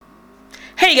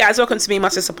Hey guys, welcome to Me and My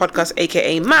Sister podcast,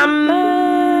 aka Mams.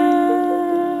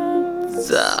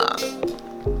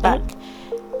 Back.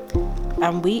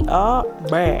 And we are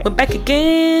back. We're back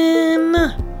again.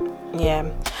 Yeah.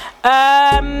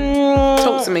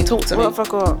 Talk to me. What have I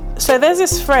got? So there's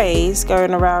this phrase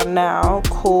going around now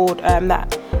called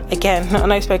that, again, I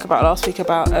know I spoke about last week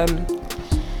about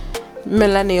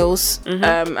millennials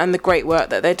and the great work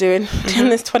that they're doing in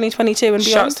this 2022 and beyond.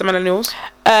 Shouts to millennials.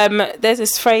 There's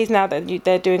this phrase now that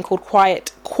they're doing called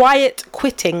quiet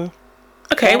quitting.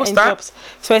 Okay, what's that? Jobs.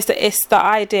 So it's the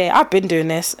idea. I've been doing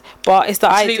this, but it's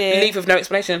the idea. Leave with no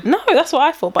explanation. No, that's what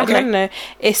I thought. But okay. no.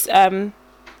 It's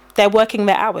they're working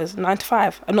their hours 9 to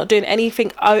 5 and not doing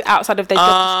anything outside of their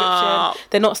job description.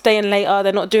 They're not staying later.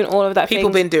 They're not doing all of that. People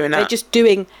been doing that. They're just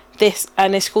doing this,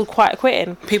 and it's called quiet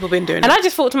quitting. People been doing and that. I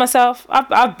just thought to myself,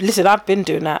 I've been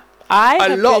doing that.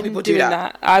 A lot of people do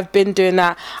that. I've been doing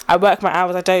that. I work my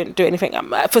hours. I don't do anything.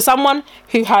 For someone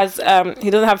who has who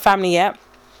doesn't have a family yet,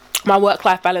 my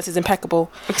work-life balance is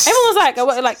impeccable. Everyone was like,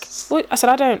 what? I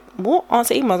said, I don't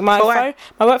answer emails. My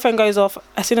work phone goes off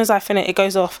as soon as I finish. It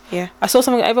goes off. Yeah. I saw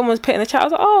something everyone was putting in the chat. I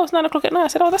was like, oh, it's 9 o'clock at night. I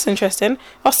said, oh, that's interesting.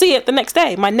 I'll see it the next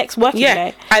day. My next working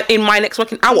day. In my next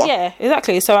working hour. Yeah,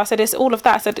 exactly. So I said, it's all of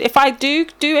that. I said, if I do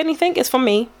anything, it's for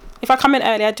me. If I come in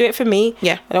early, I do it for me.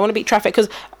 Yeah. I don't want to beat traffic because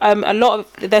a lot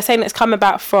of they're saying it's come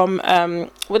about from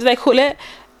what do they call it?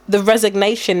 The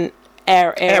resignation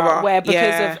era where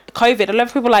because of COVID, a lot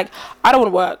of people are like, I don't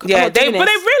want to work. Yeah, they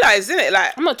realised, didn't it?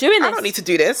 Like, I'm not doing this. I don't need to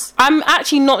do this. I'm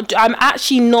actually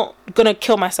not gonna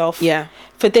kill myself. Yeah.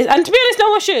 For this, and to be honest, no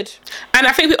one should. And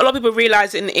I think a lot of people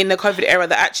realise in the COVID era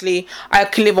that actually I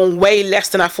can live on way less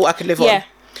than I thought I could live on.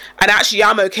 And actually,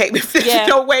 I'm okay with this.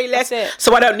 Way less,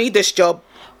 so I don't need this job.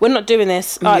 We're not doing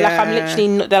this. Like, I'm literally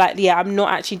not. They're like, I'm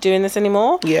not actually doing this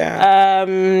anymore. Yeah.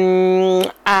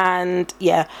 And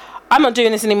yeah. I'm not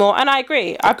doing this anymore, and I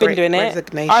agree. I've been doing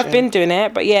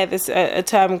it. But yeah, there's a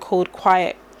term called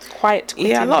quiet quitting.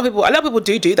 Yeah, a lot of people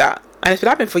do that, and it's been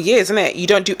happening for years, isn't it? You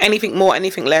don't do anything more,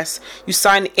 anything less. You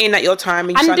sign in at your time,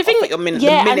 and you sign off at your minute.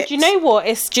 Yeah, and do you know what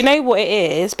it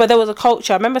is? But there was a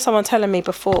culture. I remember someone telling me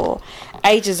before,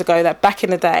 ages ago, that back a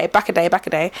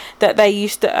day, that they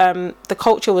used to. The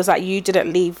culture was that you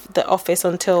didn't leave the office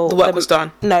until the work was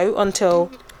done. No,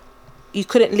 until. You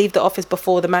couldn't leave the office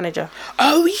before the manager.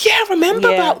 Oh, yeah, I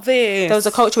remember about this. There was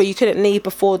a culture where you couldn't leave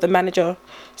before the manager.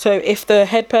 So if the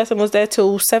head person was there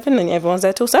till 7, then everyone's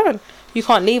there till 7. You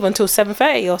can't leave until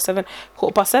 7:30 or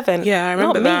 7:15. Yeah, I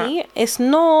remember that. Not me. It's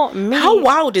not me. How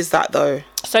wild is that, though?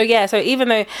 So, yeah, so even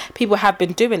though people have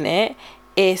been doing it,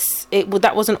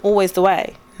 that wasn't always the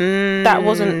way. That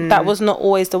was not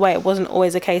always the way. It wasn't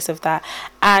always a case of that.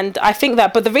 And I think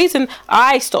that, but the reason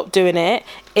I stopped doing it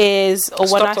is, or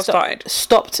when I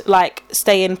stopped like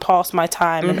staying past my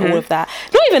time and all of that.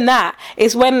 Not even that.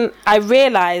 It's when I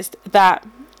realised that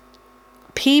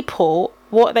people,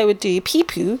 what they would do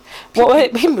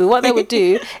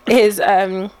is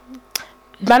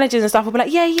managers and stuff will be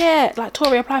like, like,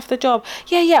 Tori, apply for the job.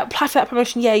 Apply for that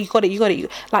promotion. You got it.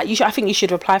 Like, I think you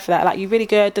should apply for that. Like, you're really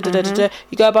good.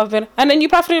 You go above it, and then you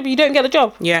apply for it, but you don't get the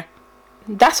job. Yeah,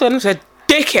 that's when they're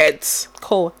dickheads.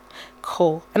 Cool.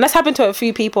 And that's happened to a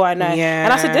few people I know. Yeah.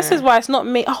 And I said, this is why it's not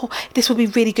me. Oh, this will be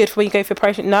really good for when you go for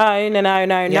promotion.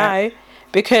 No.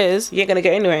 Because you ain't gonna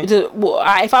get anywhere.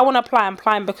 If I want to apply, I'm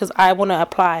applying because I want to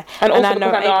apply, and also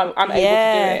because I know I'm able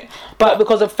to do it, but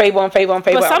because of favour.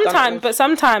 But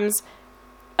sometimes,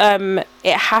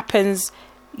 it happens.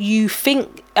 You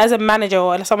think as a manager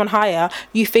or someone higher,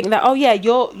 you think that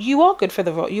you are good for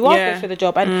the role, you are good for the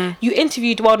job, and you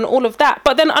interviewed well and all of that.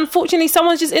 But then unfortunately,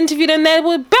 someone's just interviewed and they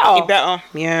were better.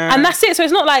 Yeah. And that's it. So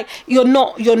it's not like you're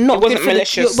not. It wasn't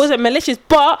malicious. It wasn't malicious,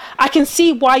 but I can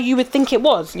see why you would think it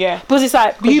was. Yeah. Because it's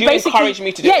like you basically encouraged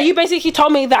me to do it. Yeah, you basically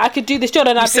told me that I could do this job,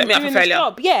 and I've been doing this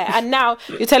job. Yeah, and now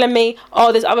you're telling me,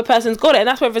 oh, this other person's got it, and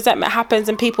that's where resentment happens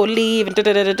and people leave and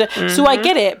So I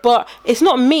get it, but it's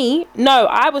not me. No,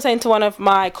 I was saying to one of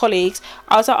my colleagues,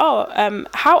 I was like,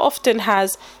 how often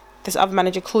has this other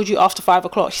manager called you after 5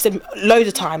 o'clock? She said loads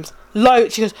of times.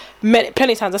 She goes,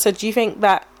 plenty of times. I said, do you think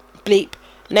that bleep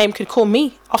name could call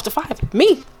me after 5?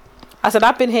 Me? I said,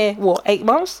 I've been here 8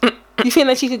 months? You think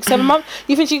that she could 7 months?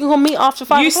 You think she can call me after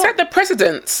 5 You o'clock? set the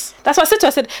precedents. That's what I said to her.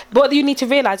 I said, what you need to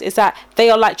realise is that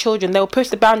they are like children. They will push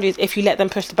the boundaries if you let them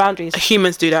push the boundaries.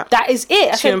 Humans do that. That is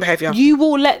it. It's human behaviour. You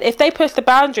will if they push the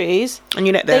boundaries, and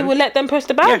you let them, they will let them push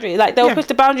the boundaries. Like, they'll push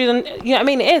the boundaries, and you know what I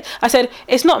mean? It is. I said,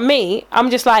 it's not me.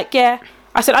 I'm just like, I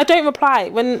said, I don't reply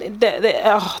when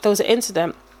there was an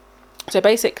incident. So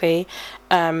basically,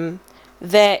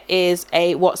 there is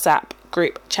a WhatsApp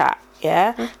group chat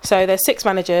Yeah. Mm-hmm. So there's 6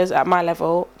 managers at my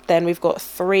level. Then we've got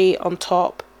 3 on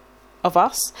top of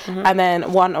us, and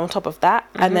then 1 on top of that,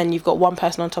 and then you've got 1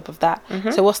 person on top of that.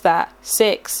 So what's that?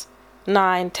 6,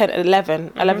 9, 10,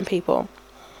 11 people.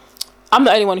 I'm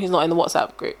the only one who's not in the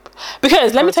WhatsApp group.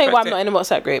 Because, let me tell you why I'm not in the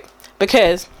WhatsApp group.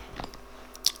 Because,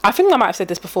 I think I might have said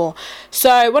this before.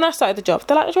 So, when I started the job,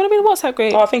 they're like, do you want to be in the WhatsApp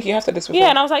group? Oh, I think you have said this before. Yeah,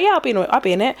 and I was like, yeah, I'll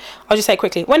be in it. I'll just say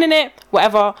quickly. Went in it,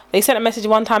 whatever. They sent a message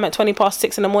one time at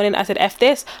 6:20 in the morning. I said, F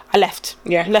this. I left.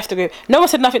 Yeah. Left the group. No one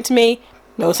said nothing to me.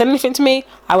 No one said anything to me.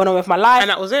 I went on with my life. And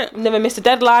that was it. Never missed a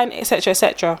deadline, etc.,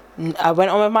 etc. I went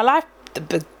on with my life,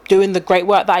 doing the great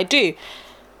work that I do.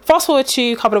 Fast forward to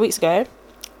a couple of weeks ago,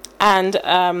 and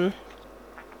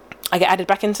I get added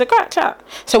back into the chat.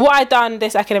 So what I've done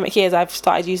this academic year is I've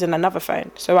started using another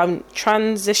phone. So I'm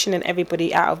transitioning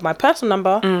everybody out of my personal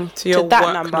number to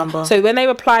that number. So when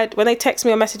they text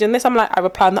me or message on this, I'm like, I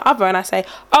reply on the other, and I say,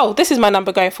 oh, this is my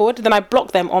number going forward. Then I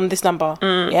block them on this number.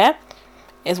 Yeah,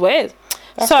 is what it is.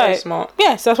 That's very smart.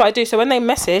 Yeah, so that's what I do. So when they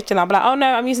message, and I'm like, oh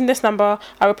no, I'm using this number,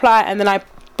 I reply, and then I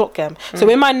block them. So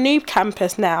in my new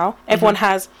campus now, everyone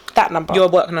has that number. Your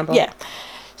work number. Yeah.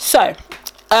 So,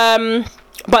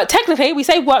 but technically we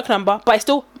say work number, but it's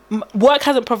still work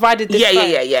hasn't provided this phone.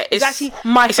 Yeah. It's actually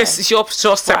my phone. It's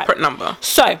your separate number.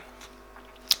 So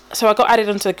I got added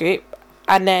onto the group,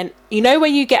 and then you know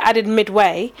when you get added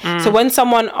midway, so when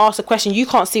someone asks a question, you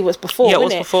can't see what's before. Yeah,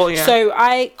 what's before. Yeah. So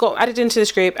I got added into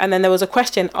this group, and then there was a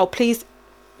question. Oh, please.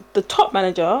 The top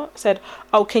manager said,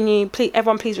 "Oh, can you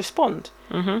everyone please respond?"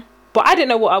 But I didn't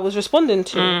know what I was responding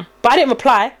to. But I didn't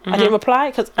reply. I didn't reply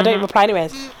because I don't reply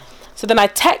anyways. So then I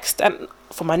text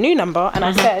for my new number, and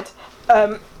I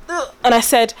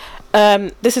said,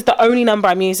 this is the only number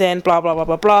I'm using. Blah blah blah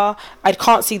blah blah. I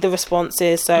can't see the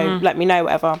responses, so let me know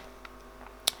whatever.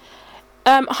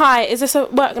 Hi, is this a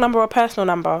work number or a personal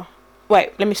number?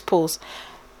 Wait, let me pause.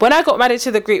 When I got added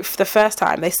to the group for the first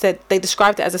time, they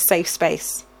described it as a safe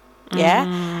space. Yeah,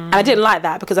 and I didn't like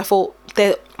that because I thought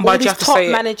all these top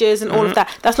managers and all of that.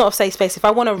 That's not a safe space. If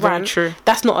I want to rant,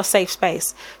 that's not a safe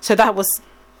space. So that was,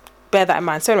 bear that in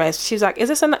mind. So anyways, she was like, "Is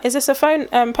this a phone,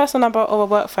 personal number or a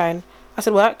work phone?" I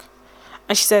said work,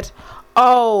 and she said,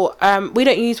 "Oh, we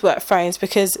don't use work phones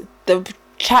because the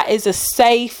chat is a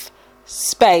safe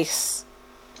space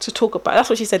to talk about." That's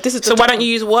what she said. So why don't you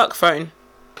use a work phone?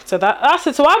 So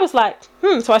I was like,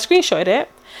 So I screenshotted it,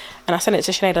 and I sent it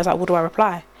to Sinead. I was like, "What do I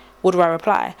reply? What do I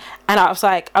reply?" And I was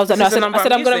like, no, I said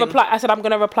I'm going to reply. I said I'm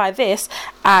going to reply this,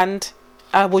 and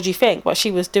what do you think? But she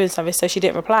was doing something, so she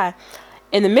didn't reply.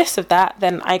 In the midst of that,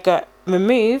 then I got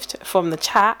removed from the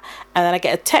chat, and then I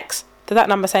get a text to that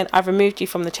number saying, "I've removed you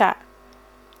from the chat.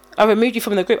 I removed you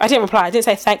from the group." I didn't reply. I didn't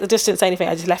say thanks. I just didn't say anything.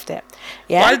 I just left it.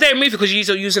 Yeah. Why did they remove you? Because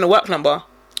you're using a work number.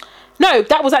 No,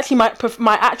 that was actually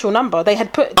my actual number. They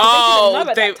had put.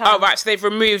 Right. So they've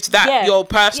removed that your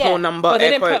personal number. But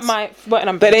they didn't put my work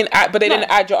number. They didn't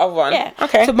add your other one. Yeah.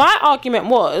 Okay. So my argument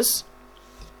was,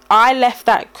 I left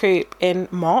that group in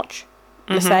March.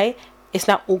 Let's say it's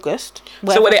now August.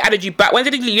 So when they added you back, when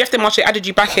did you left in March? They added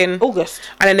you back in August,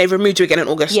 and then they removed you again in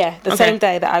August. Yeah, the same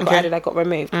day that I got added, I got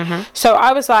removed. So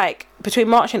I was like, between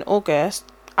March and August,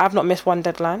 I've not missed one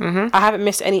deadline. I haven't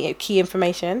missed any key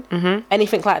information,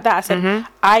 anything like that. I said,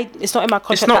 it's not in my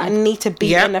contract that I need to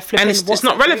be in a flipping. And it's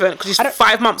not relevant because it's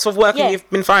 5 months of work and you've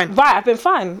been fine. Right, I've been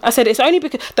fine. I said it's only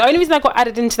because the only reason I got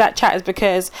added into that chat is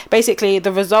because basically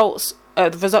the results.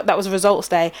 That was a results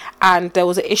day, and there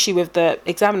was an issue with the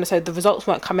examiner, so the results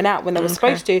weren't coming out when they were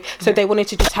supposed to. So they wanted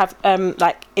to just have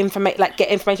get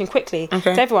information quickly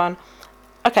to everyone.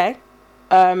 Okay.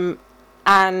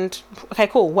 And okay,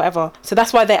 cool, whatever. So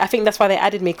that's why I think that's why they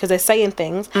added me, because they're saying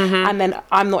things and then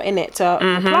I'm not in it to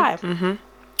reply.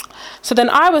 So then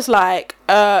I was like,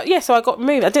 so I got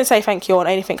moved. I didn't say thank you or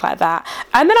anything like that.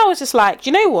 And then I was just like,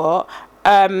 do you know what?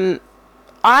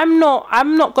 I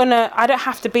don't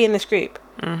have to be in this group.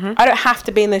 I don't have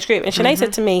to be in this group. And Sinead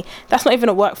said to me, that's not even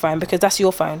a work phone because that's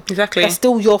your phone. Exactly. That's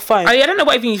still your phone. I don't know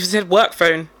why even you said work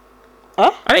phone.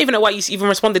 Huh? I don't even know why you even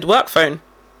responded work phone.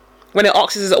 When it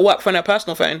asks, is it a work phone or a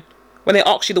personal phone? When they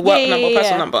ask you the work number or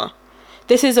personal number.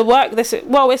 It's work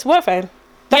phone.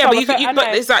 That's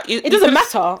but is that it doesn't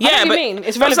matter? Yeah, I know what you mean,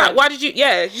 it's relevant. Like, why did you?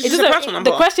 Yeah, it's just a personal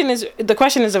number. The question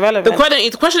is irrelevant.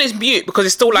 The question is mute because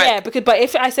it's still like but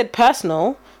if I said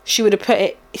personal, she would have put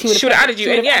it. She would have added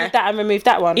you in. Yeah, that and removed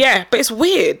that one. Yeah, but it's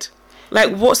weird.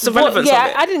 Like, what's the relevance of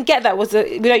it? I didn't get that. We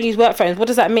don't use work phones. What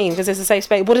does that mean? Because it's a safe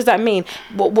space. What does that mean?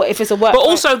 What if it's a work phone? But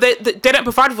also, they don't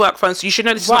provide work phones, so you should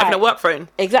know this is not even a work phone.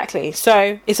 Exactly.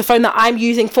 So, it's a phone that I'm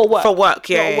using for work. For work,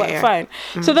 yeah. Not a work phone.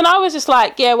 So, then I was just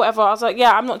like, yeah, whatever. I was like,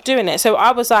 yeah, I'm not doing it. So,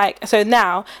 I was like, so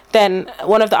now, then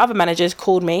one of the other managers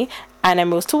called me And then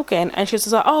we was talking, and she was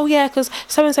just like, oh yeah, because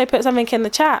so-and-so put something in the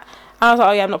chat. And I was like,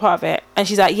 oh yeah, I'm not part of it. And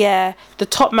she's like, yeah. The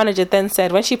top manager then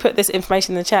said, when she put this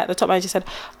information in the chat, the top manager said,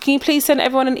 can you please send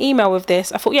everyone an email with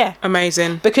this? I thought, yeah.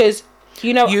 Amazing. Because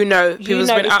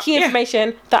it's key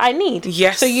information that I need.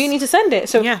 Yes. So you need to send it.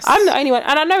 So yes. I'm the only one,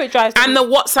 and I know it drives me. And the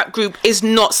WhatsApp group is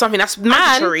not something that's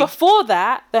mandatory. And before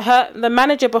that, the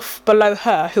manager below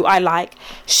her, who I like,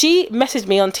 she messaged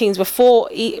me on Teams before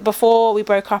we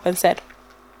broke up and said,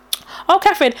 oh,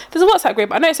 Catherine, there's a WhatsApp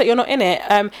group. I noticed that you're not in it.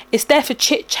 It's there for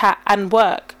chit chat and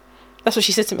work. That's what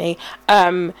she said to me.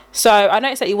 So I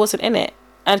noticed that you wasn't in it.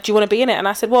 And do you want to be in it? And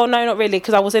I said, well, no, not really,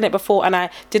 because I was in it before and I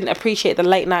didn't appreciate the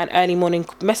late night and early morning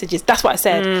messages. That's what I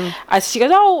said. She goes,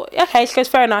 oh, okay. She goes,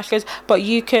 fair enough. She goes, but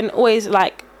you can always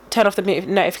like turn off the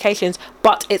notifications,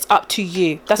 but it's up to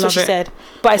you. That's what she said.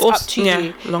 But it's up to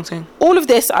you. Long thing. All of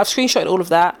this, I've screenshotted all of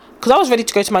that because I was ready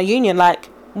to go to my union. Like,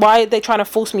 why are they trying to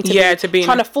force me to be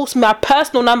trying to force my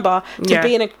personal number to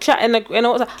be in a chat in a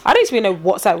WhatsApp? I don't need to be in a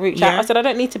WhatsApp group chat. I said I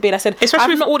don't need to be, and I said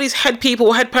especially with all these head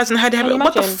people, head person, head.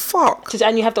 What the fuck?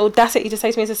 And you have the audacity to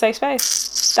say to me it's a safe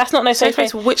space. That's not no safe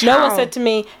space. No one said to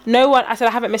me. No one. I said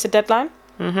I haven't missed a deadline.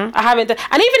 I haven't. And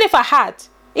even if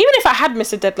I had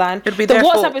missed a deadline, the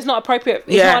WhatsApp is not appropriate.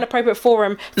 It's not an appropriate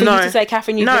forum for you to say,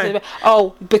 Catherine,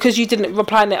 because you didn't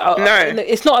reply.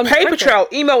 It's not. Paper trail.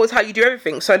 Email is how you do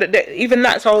everything. So that even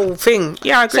that's whole thing.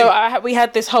 Yeah, I agree. So we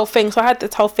had this whole thing. So I had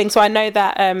this whole thing. So I know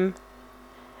that.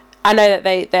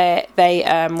 They're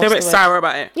a bit sour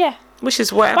about it. Yeah, which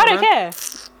is whatever. But I don't care.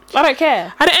 I don't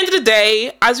care. At the end of the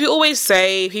day, as we always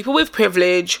say, people with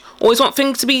privilege always want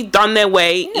things to be done their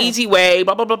way, easy way,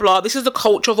 blah, blah, blah, blah. This is the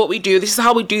culture of what we do. This is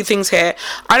how we do things here.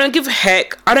 I don't give a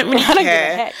heck. I don't really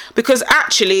care. Because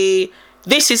actually,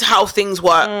 this is how things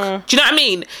work. Do you know what I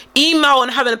mean? Email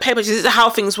and having a paper, this is how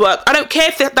things work. I don't care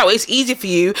if that way is easy for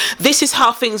you. This is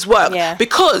how things work. Yeah.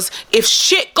 Because if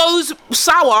shit goes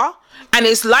sour, and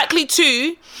it's likely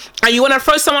to, and you want to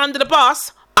throw someone under the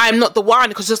bus, I'm not the one,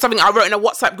 because there's something I wrote in a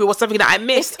WhatsApp group or something that I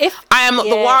missed. I am not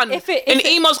the one. An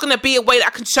email's going to be a way that I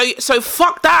can show you. So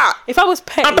fuck that. If I was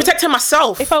petty, I'm protecting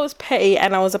myself. If I was petty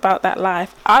and I was about that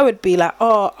life, I would be like,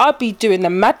 I'd be doing the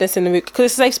madness in the room because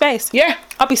it's a safe space. Yeah.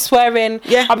 I'll be swearing.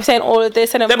 Yeah. I'll be saying all of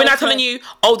this. And they'll be now telling you,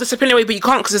 disciplinary, but you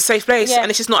can't because it's a safe place. Yeah. And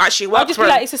it's just not actually work. I'll just be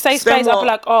like, it's a safe space. I'll be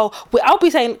like, I'll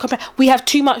be saying, we have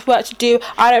too much work to do.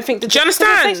 I don't think. Do you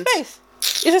understand? It's a safe space.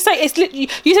 It's a safe. It's literally.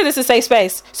 You said it's a safe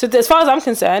space. So as far as I'm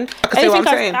concerned, I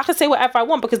can say whatever I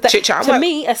want because to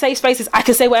me, a safe space is I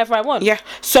can say whatever I want. Yeah.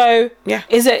 So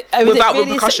is it without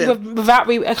repercussion? Without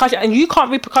repercussion, and you can't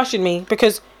repercussion me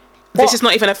because this is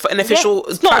not even an official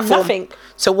it's not platform. Nothing.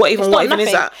 So what even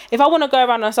is that? If I want to go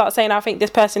around and start saying I think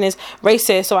this person is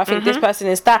racist or I think this person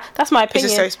is that's my opinion,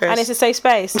 it's a safe space. And it's a safe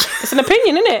space. It's an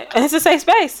opinion, isn't it? And it's a safe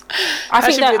space. I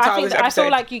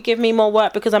feel like you give me more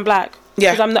work because I'm black.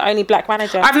 Yeah, because I'm the only black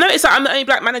manager. I've noticed that I'm the only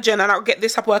black manager, and I'll get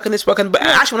this type of work and this work. But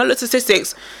actually, when I look at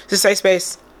statistics, it's a safe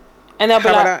space. And they'll be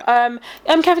like,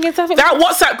 Catherine, something. That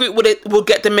WhatsApp group will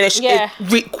get diminished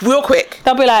real quick.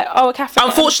 They'll be like, Catherine.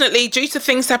 Unfortunately, due to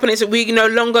things happening, so we no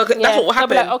longer. That's what will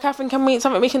happen. They'll be like, Catherine, can we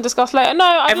something we can discuss later? No,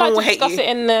 I'd like to discuss it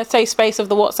in the safe space of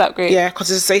the WhatsApp group. Yeah,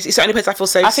 because it's the only place I feel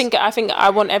safe. I think I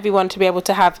want everyone to be able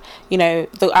to have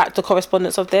the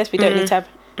correspondence of this. We don't need to have.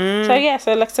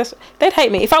 So let's just. They'd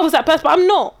hate me if I was that person, but I'm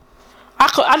not. I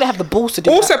don't have the balls to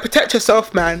do also, that. Protect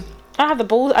yourself, man. I don't have the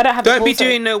balls. I don't have. Don't be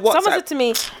doing no WhatsApp. Someone said to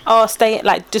me, stay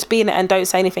just be in it and don't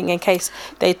say anything in case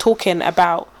they're talking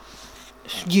about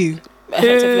you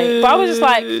effectively." But I was just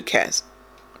like, who cares?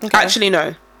 Okay. Actually,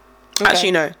 no. Okay.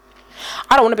 Actually, no.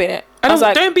 I don't want to be in it.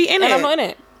 Don't be in it. I'm not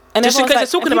in it. And just because they're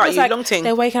talking about you, long thing.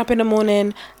 They're waking up in the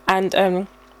morning and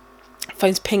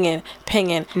phones pinging,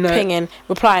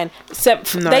 replying.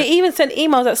 They even send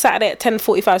emails at Saturday at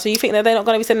 10:45. So you think that they're not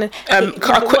going to be sending a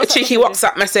quick cheeky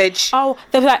WhatsApp message?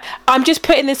 They're like, I'm just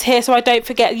putting this here so I don't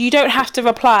forget. You don't have to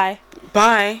reply.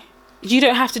 Bye. You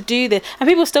don't have to do this, and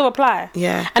people still reply.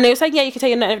 Yeah, and they were saying, you can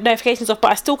take your notifications off,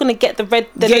 but I'm still gonna get the red.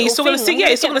 You're still gonna see. Yeah,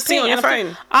 you're still gonna see it on your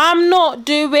phone. I'm not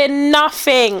doing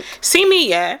nothing. See me,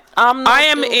 yeah. I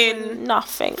am in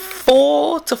nothing.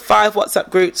 4 to 5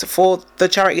 WhatsApp groups for the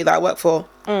charity that I work for.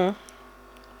 I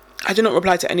do not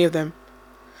reply to any of them,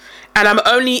 and I'm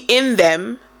only in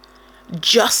them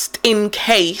just in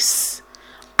case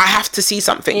I have to see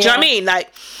something. Do you know what I mean?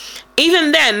 Like,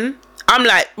 even then. I'm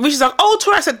like, Maurice is like,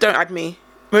 Tori, I said, don't add me.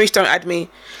 Maurice, don't add me.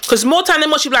 Because more time than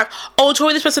more, she'd be like,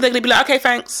 Tori, this person, they're going to be like, okay,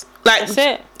 thanks. Like, that's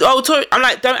it. Tori, I'm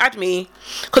like, don't add me.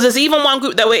 Because there's even one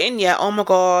group that we're in, oh my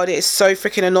God, it's so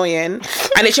freaking annoying.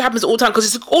 And it happens all the time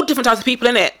because it's all different types of people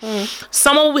in it.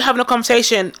 Someone will be having a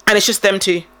conversation and it's just them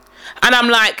two. and I'm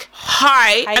like,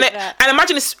 hi, and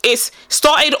imagine it's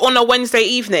started on a Wednesday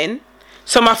evening.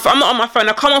 So I'm not on my phone.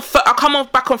 I come on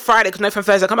back on Friday because no from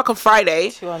Thursday. I come back on Friday.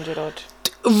 200 odd.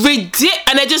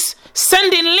 And they're just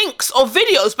sending links of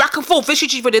videos back and forth.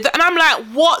 And I'm like,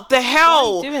 what the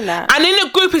hell? Why are you doing that? And in the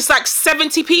group, it's like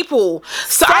 70 people.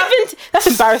 So 70? That's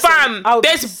embarrassing. Fam,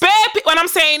 there's bare people. And I'm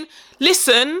saying,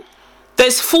 listen,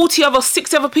 there's 60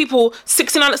 other people,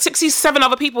 67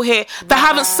 other people here that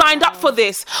haven't signed up for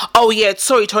this. Oh yeah,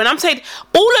 sorry, Tori. And I'm saying,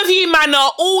 all of you, man,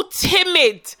 are all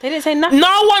timid. They didn't say nothing.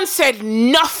 No one said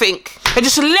nothing. They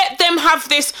just let them have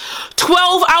this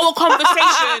 12-hour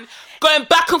conversation going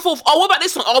back and forth. Oh, what about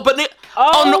this one? Oh, but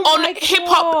on hip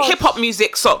hop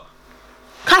music. So,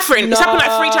 Catherine, it's happened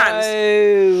like 3 times.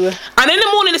 And in the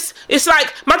morning, it's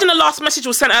like, imagine the last message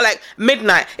was sent at like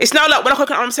midnight. It's now like when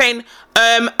I'm saying,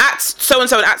 at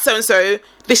so-and-so and at so-and-so,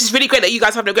 this is really great that you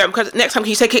guys have no game, because next time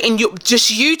can you take it in just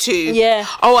you two? Yeah.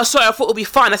 Oh, sorry, I thought it would be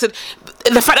fine. I said,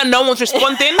 the fact that no one's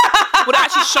responding would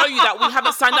actually show you that we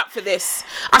haven't signed up for this.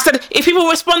 I said, if people are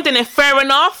responding, then fair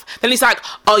enough. Then he's like,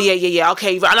 oh yeah,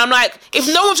 okay. And I'm like,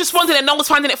 if no one's responding, then no one's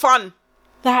finding it fun.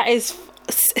 That is...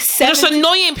 just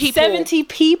annoying people. 70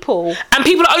 people, and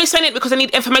people are only saying it because they need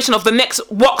information of the next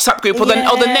WhatsApp group or the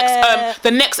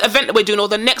next event that we're doing or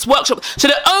the next workshop. So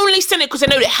they're only saying it because they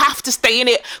know they have to stay in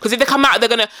it, because if they come out, they're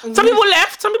gonna. Some people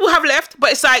left, some people have left,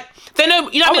 but it's like they know.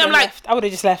 You know what I mean? I'm like, I would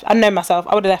have just left. I know myself.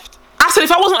 I would have left. I said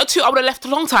if I wasn't a 2, I would have left a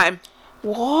long time.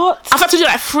 What? I've had to do it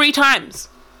like 3 times.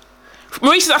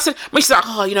 Marisha's like,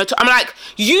 oh, you know, I'm like,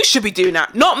 you should be doing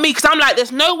that, not me, because I'm like,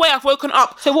 there's no way I've woken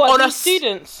up. So what, on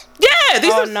students?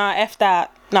 Yeah. No, F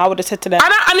that. No, I would have said to them.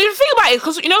 And the thing about it,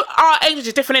 because, you know, our ages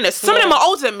are different in it. Some of them are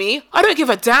older than me. I don't give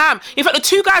a damn. In fact, the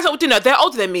 2 guys at dinner, they're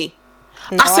older than me.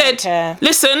 No, I said,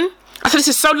 listen, this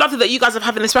is so lovely that you guys are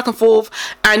having this back and forth,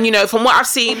 and, you know, from what I've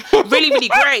seen, really, really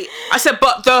great. I said,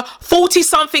 but the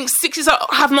 40-something, 60s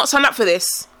have not signed up for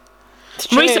this.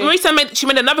 Marisa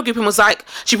made another group and was like,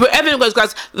 she put everyone goes,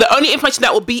 guys, the only information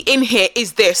that will be in here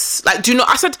is this. Like, do not.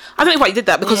 I said, I don't know why you did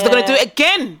that, because they're gonna do it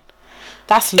again.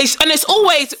 It's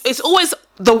always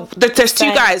there's 2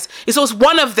 guys. It's always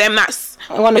one of them it's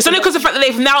only because of the fact that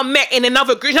they've now met in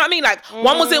another group. You know what I mean? Like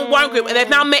one was in one group and they've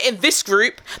now met in this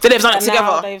group. Then they've done it together.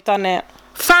 Now they've done it.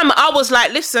 Fam, I was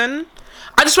like, listen.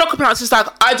 I just woke up and I was just like,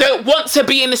 I don't want to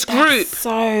be in this group.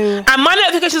 And my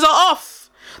notifications are off.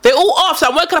 They're all off. So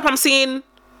I'm waking up, I'm seeing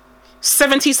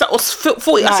 70 or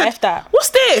 40. I said, that. What's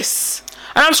this?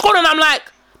 And I'm scrolling and I'm like,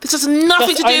 this has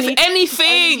nothing to do with anything.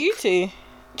 Only you two.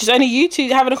 Just only you two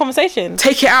having a conversation.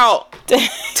 Take it out.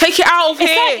 Take it out of here.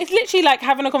 It's literally like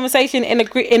having a conversation in a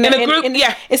group.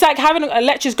 Yeah. It's like having a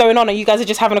lectures going on and you guys are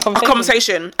just having a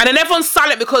conversation. And then everyone's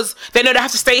silent because they know they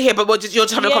have to stay here, but you're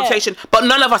just having a conversation. But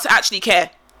none of us actually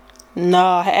care.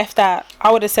 No, F that.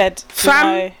 I would have said,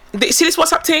 fam, see this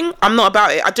WhatsApp thing? I'm not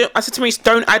about it. I said to Maurice,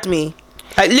 don't add me.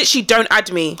 Like, literally, don't add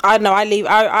me. I know, I leave.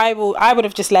 I would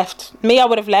have just left. I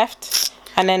would have left.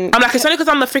 And then I'm like, it's only because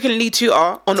I'm the freaking lead tutor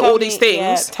on all these things.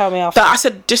 Yeah, tell me after. That I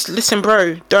said, just listen,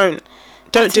 bro. Don't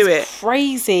do it.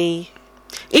 Crazy.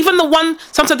 Even the one,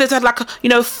 sometimes they've had like,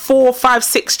 4, 5,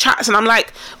 6 chats, and I'm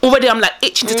like,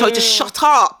 itching to tell you to shut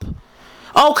up.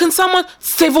 Oh, can someone?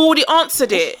 They've already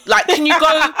answered it. Like, can you go?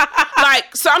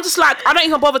 So I'm just like, I don't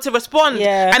even bother to respond.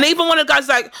 Yeah. And even one of the guys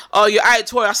like, oh, you're at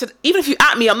Tori. I said, even if you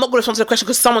at me, I'm not going to respond to the question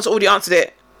because someone's already answered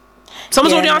it.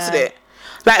 Answered it.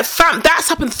 Like, fam, that's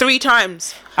happened 3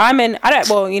 times. I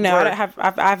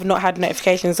have not had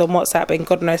notifications on WhatsApp in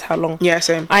God knows how long. Yeah,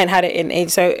 same. I ain't had it in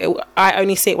so I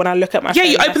only see it when I look at my phone.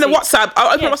 Yeah, you open the WhatsApp.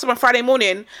 I open WhatsApp on Friday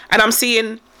morning and I'm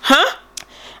seeing,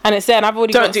 and it's there, and I've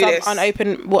already got some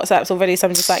unopened WhatsApps already, so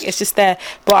I'm just like, it's just there.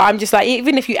 But I'm just like,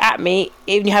 even if you at me,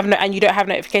 even you and you don't have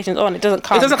notifications on, it doesn't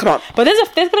come. It doesn't come up. But there's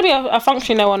going to be a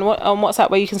function now on WhatsApp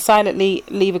where you can silently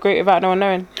leave a group without no one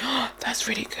knowing. That's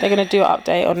really good. They're going to do an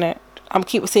update on it. I'm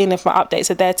keep seeing if my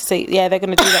updates are there to say, yeah, they're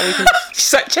going to do that. We can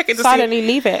just check it to silently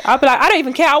leave it. I'll be like, I don't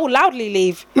even care. I will loudly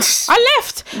leave. I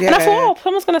left. Yeah. And I thought,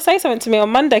 someone's going to say something to me on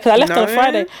Monday because I left on a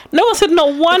Friday. No one said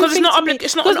not one because thing to me.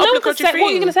 It's not an obligatory thing. What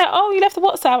are you going to say? Oh, you left the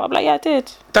WhatsApp. I'm like, yeah, I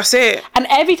did. That's it. And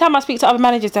every time I speak to other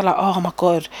managers, they're like, oh my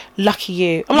God, lucky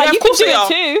you. I'm like, you can do it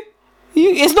too.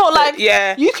 It's not like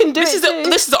you can do it too.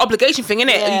 This is the obligation thing,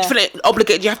 innit? Yeah. You feel it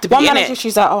obligated, you have to be in it. One manager,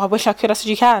 she's like, oh, I wish I could. I said,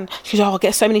 you can. She's like, oh, I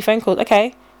get so many phone calls.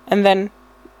 Okay. And then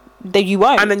you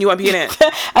won't. And then you won't be in it.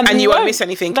 and you won't miss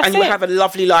anything. And you will have a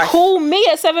lovely life. Call me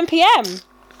at 7 p.m.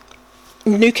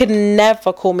 You can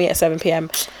never call me at 7 p.m.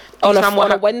 on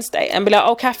a Wednesday and be like,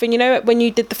 oh, Catherine, you know when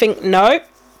you did the thing? No.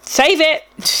 Save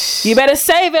it. You better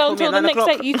save it until the next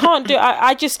day. You can't do it.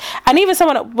 I just, and even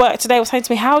someone at work today was saying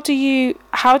to me, how do you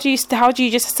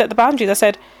just set the boundaries? I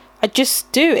said, I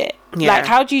just do it. Like,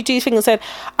 how do you do things? I said,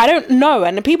 I don't know.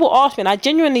 And people ask me, and I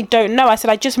genuinely don't know. I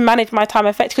said, I just manage my time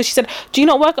effectively. Because she said, do you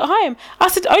not work at home? I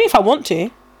said, only if I want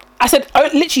to. I said,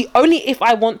 literally, only if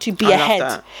I want to be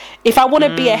ahead. If I want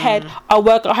to be ahead, I'll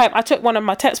work at home. I took one of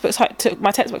my textbooks, home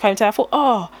today. I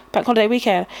thought, bank holiday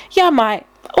weekend. Yeah, I might.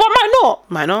 Or I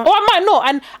might not. Or I might not.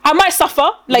 And I might suffer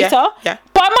later. Yeah.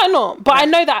 But I might not. But I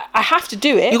know that I have to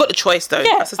do it. You got the choice, though.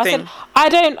 Yeah. That's the thing. I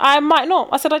said, I might not.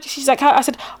 I said, she's like, I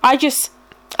said,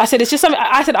 it's just something.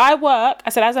 I said,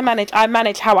 as a manager, I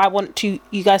manage how I want you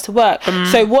guys to work.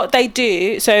 So what I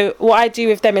do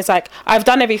with them is like, I've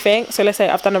done everything. So let's say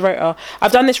I've done a rota.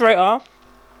 I've done this rota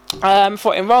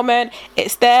for enrollment.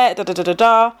 It's there,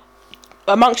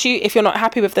 amongst you. If you're not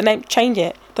happy with the name, change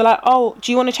it. They're like, oh,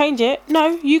 do you want to change it?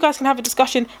 No, you guys can have a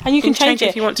discussion and you can change it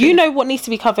if you want to. You know what needs to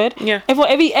be covered. Yeah.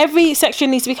 Every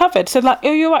section needs to be covered. So like,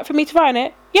 are you alright for me to write on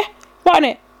it? Yeah, write on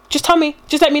it. Just tell me.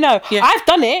 Just let me know. Yeah. I've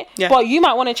done it, but you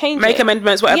might want to change Make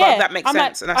amendments, whatever. That makes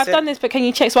sense. Like, I've done this, but can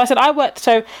you check? So I said, I worked.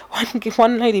 So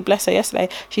one lady, bless her, yesterday,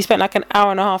 she spent like an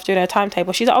hour and a half doing her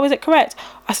timetable. She's like, oh, is it correct?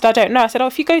 I said, I don't know. I said, oh,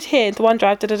 if you go to here into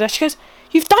OneDrive, She goes,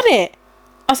 you've done it.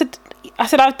 I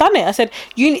said, I've done it. I said,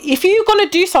 if you're going to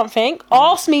do something,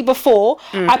 ask me before.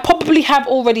 I probably have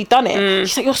already done it.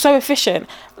 She's like, you're so efficient.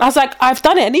 I was like, I've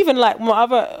done it. And even like my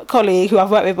other colleague who I've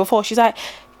worked with before, she's like,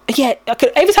 yeah,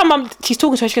 every time she's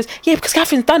talking to her, she goes, yeah, because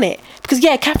Catherine's done it.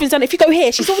 Catherine's done it. If you go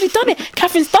here, she's already done it.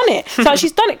 Catherine's done it. So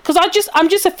she's done it. Because I'm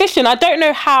just efficient. I don't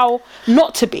know how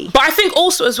not to be. But I think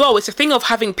also as well, it's a thing of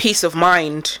having peace of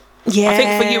mind. Yeah. I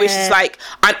think for you, it's just like,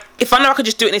 if I know I could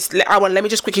just do it in this hour, let me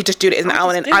just quickly just do it in an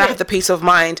hour, and I have the peace of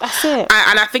mind. That's it.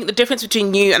 And I think the difference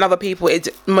between you and other people is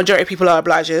majority of people are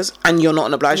obligers, and you're not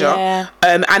an obliger. Yeah.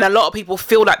 And a lot of people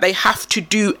feel like they have to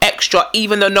do extra,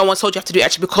 even though no one told you have to do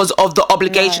extra, because of the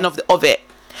obligation of it.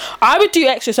 I would do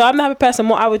extra. So I'm the type of person,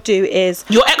 what I would do is...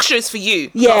 Your extra is for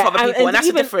you, not for other people, and that's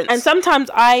the difference. And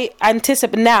sometimes I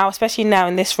anticipate now, especially now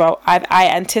in this role, I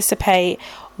anticipate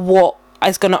what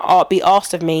is going to be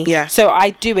asked of me. Yeah. So I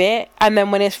do it, and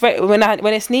then when it's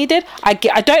needed, I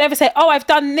don't ever say, oh, I've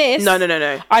done this.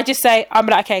 No. I just say, I'm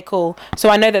like, okay, cool. So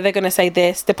I know that they're going to say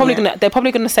this. They're probably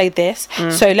going to say this.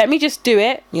 So let me just do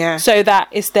it. Yeah. So that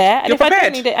it's there. And You're if prepared. I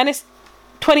don't need it, and it's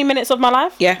 20 minutes of my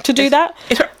life. Yeah. To do that.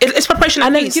 It's preparation.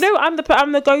 And then I'm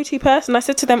the go-to person. I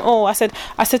said to them all. I said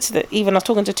to even I was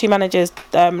talking to 2 managers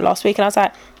last week, and I was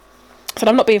like,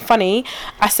 I'm not being funny.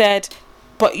 I said,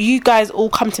 but you guys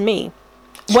all come to me.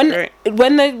 When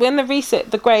the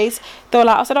reset, the grades, they were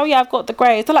like, I said, oh yeah, I've got the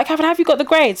grades. They're like, Catherine, have you got the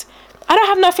grades? I don't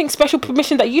have nothing special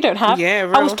permission that you don't have. Yeah,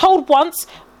 real. I was told once,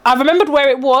 I remembered where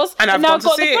it was, and now I've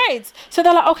got the grades. So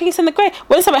they're like, oh, can you send the grade?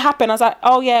 When something happened, I was like,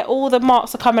 oh yeah, all the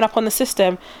marks are coming up on the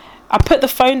system. I put the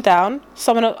phone down.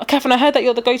 Catherine, I heard that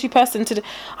you're the go-to person to do.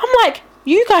 I'm like,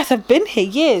 you guys have been here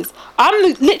years. I'm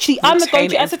the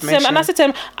go-to. I said to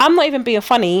them, I'm not even being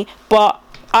funny, but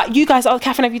you guys,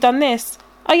 Catherine, have you done this?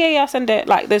 Oh yeah, I'll send it.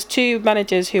 Like, there's 2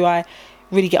 managers who I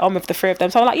really get on with, the 3 of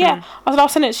them. So I'm like, yeah. I said, I'll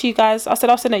send it to you guys. I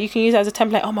said, I'll send it. You can use it as a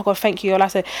template. Oh my god, thank you. And I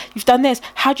said, you've done this.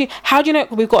 How do you know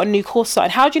we've got a new course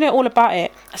started? How do you know all about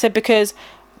it? I said, because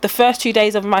the first 2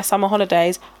 days of my summer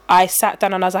holidays, I sat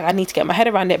down and I was like, I need to get my head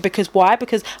around it. Because why?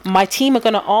 Because my team are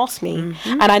going to ask me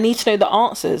and I need to know the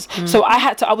answers. So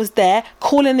I was there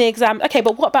calling the exam. Okay,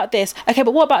 but what about this? Okay,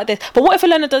 but what about this? But what if a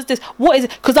learner does this? What is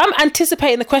it? Because I'm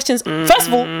anticipating the questions. First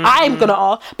of all, I'm going to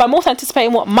ask, but I'm also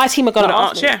anticipating what my team are going to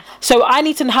ask me. Yeah. So I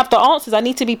need to have the answers. I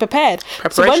need to be prepared.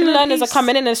 So when the learners are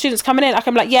coming in and the students coming in, I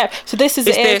can be like, yeah, so this is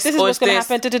this is what's going to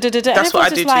happen. That's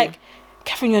what I do too.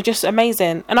 Catherine, you're just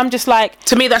amazing. And I'm just like...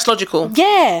 To me, that's logical.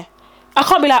 Yeah. I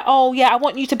can't be like, oh yeah, I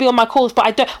want you to be on my course, but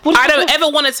I don't. I don't ever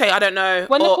want to say I don't know.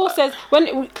 When the course says,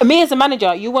 me as a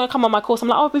manager, you want to come on my course, I'm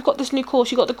like, oh, we've got this new course,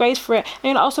 you got the grades for it, and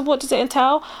you're like, oh, so what does it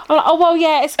entail? I'm like, oh well,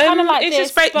 yeah, it's kind of like it's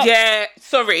this. Just yeah,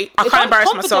 sorry, I can't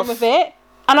embarrass myself with it.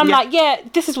 And I'm like, yeah,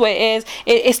 this is what it is.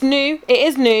 It's new. It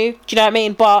is new. Do you know what I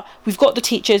mean? But we've got the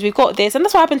teachers. We've got this. And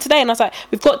that's what happened today. And I was like,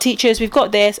 we've got teachers. We've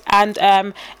got this. And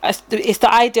it's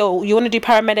the ideal. You want to do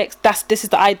paramedics? This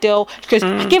is the ideal. Because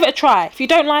give it a try. If you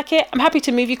don't like it, I'm happy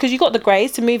to move you because you got the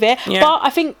grades to move it. Yeah. But I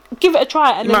think give it a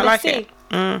try and then let's see. It.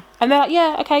 And they're like,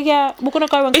 yeah, okay, yeah, we're gonna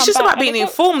go and it's come just back. About being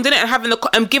informed, isn't it? And having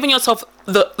and giving yourself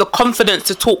the confidence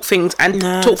to talk things and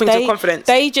talk things with confidence.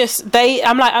 I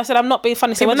said, I'm not being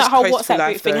funny. So when that whole WhatsApp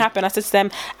group thing happened, I said to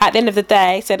them, at the end of the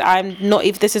day, I said,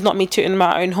 this is not me tooting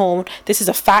my own horn. This is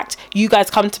a fact. You guys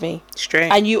come to me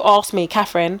straight and you ask me,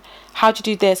 Catherine, how'd you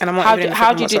do this? And I'm not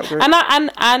how do you do?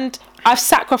 And I've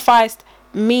sacrificed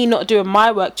me not doing my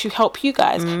work to help you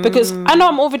guys because I know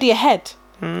I'm already ahead.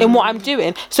 in what I'm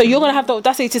doing. So you're gonna have the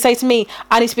audacity to say to me,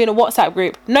 I need to be in a WhatsApp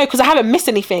group. No, because I haven't missed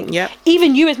anything. Yeah.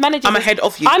 Even you as managers, I'm ahead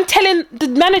of you. I'm telling the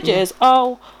managers,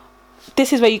 oh,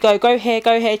 this is where you go here,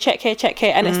 check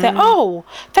here, and it's there. Oh,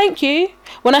 thank you.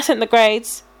 When I sent the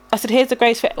grades, I said, here's the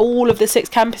grades for all of the 6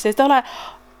 campuses. They're like,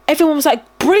 everyone was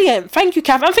like, brilliant, thank you,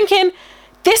 Kath. I'm thinking,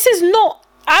 this is not.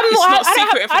 I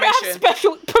don't have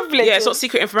special privilege. Yeah, it's not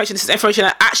secret information. This is information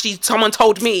that actually someone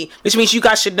told me, which means you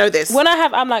guys should know this.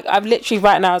 I've literally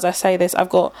right now as I say this, I've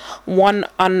got 1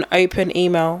 unopened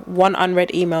email, 1 unread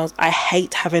emails. I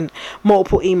hate having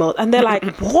multiple emails, and they're like,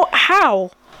 what?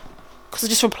 How? Because I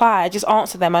just reply, I just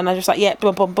answer them, and I just like, yeah,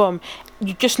 boom, boom, boom.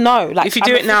 You just know, like, if you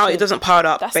do it now, it doesn't pile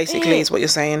up. Basically, is what you're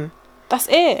saying. That's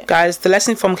it, guys. The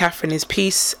lesson from Catherine is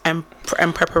peace and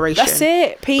preparation. That's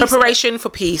it. Peace. Preparation for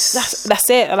peace. That's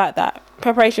it. I like that.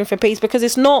 Preparation for peace, because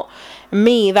it's not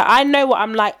me that I know what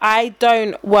I'm like. I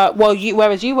don't work well.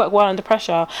 Whereas you work well under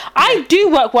pressure. I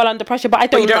do work well under pressure, but I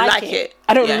don't like it.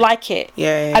 I don't like it.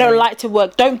 Yeah. I don't like to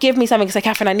work. Don't give me something and say,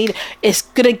 Catherine, I need it. It's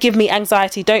gonna give me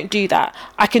anxiety. Don't do that.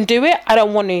 I can do it. I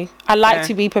don't want to. I like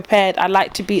to be prepared. I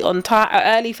like to be on time,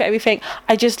 early for everything.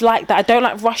 I just like that. I don't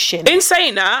like rushing. In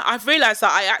saying that, I've realised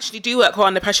that I actually do work well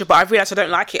under pressure, but I've realised I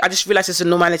don't like it. I just realised it's a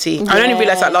normality. Yes. I only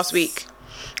realised that last week.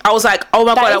 I was like, oh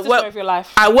my God,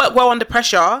 I work well under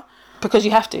pressure. Because you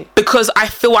have to. Because I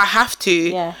feel I have to.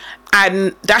 Yeah.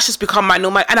 And that's just become my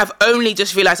normal. And I've only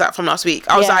just realised that from last week.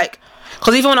 I was like,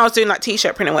 because even when I was doing like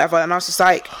t-shirt print or whatever, and I was just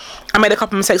like, I made a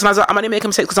couple of mistakes, and I was like, I'm only making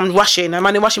mistakes because I'm rushing. I'm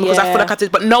only rushing because I feel like I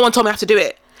did, but no one told me I have to do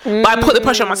it. But I put the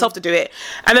pressure on myself to do it.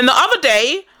 And then the other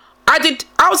day,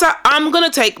 I was like, I'm going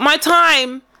to take my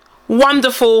time.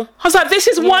 Wonderful. I was like, this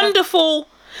is wonderful.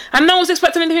 And no one's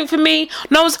expecting anything from me.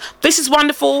 This is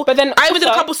wonderful. But then I even did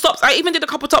a couple stops. I even did a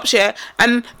couple tops here,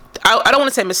 and I don't want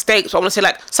to say mistakes, but I want to say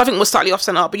like something was slightly off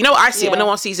center. But you know what, I see it when no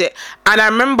one sees it. And I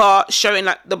remember showing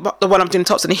like the one I'm doing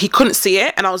tops, and he couldn't see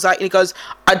it, and I was like, and he goes,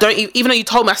 I don't even though you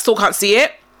told me, I still can't see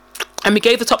it. And we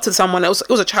gave the top to someone. It was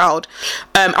a child.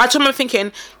 I just remember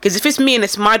thinking, because if it's me and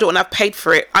it's my daughter and I've paid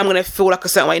for it, I'm gonna feel like a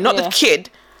certain way. Not the kid.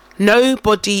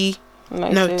 Nobody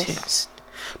noticed.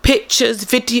 Pictures,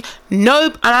 video,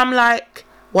 and I'm like,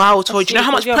 wow, Tori, do you know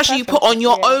how much pressure you put on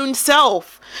your own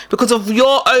self because of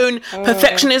your own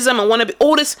perfectionism and want to be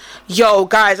all this? Yo,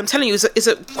 guys, I'm telling you, it's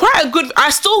a quite a good. I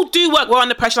still do work well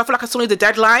under pressure. I feel like I still need the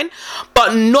deadline,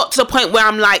 but not to the point where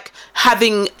I'm like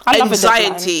having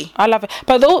anxiety. I love it,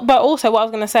 but also what I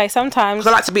was gonna say, sometimes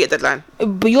I like to beat a deadline.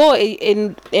 But you're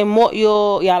in what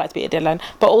you're. Yeah, I like to beat a deadline,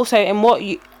 but also in what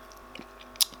you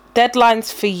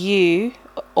deadlines for you.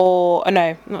 Or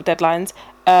no, not deadlines.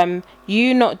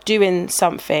 You not doing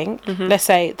something. Let's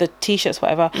say the t-shirts,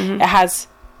 whatever. It has,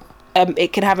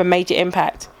 it can have a major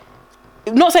impact.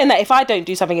 I'm not saying that if I don't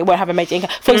do something, it won't have a major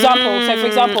impact. For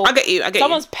example, I get you.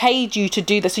 Someone's paid you to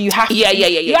do this, so you have to.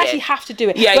 You actually have to do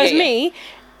it. Yeah, Whereas me,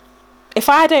 if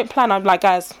I don't plan, I'm like,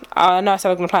 guys, I know I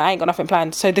said I'm going to plan. I ain't got nothing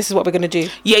planned. So this is what we're going to do.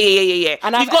 Yeah.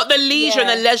 And you've got the leisure and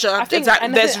the leisure.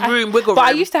 There's wiggle room. But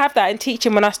I used to have that in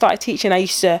teaching. When I started teaching, I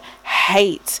used to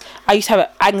have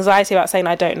anxiety about saying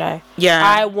I don't know.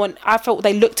 Yeah. I felt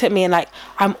they looked at me and like,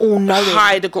 I'm all knowing.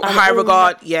 High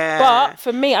regard. Yeah. But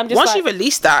for me, I'm just once you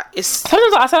release that, it's...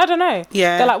 Sometimes I said, I don't know.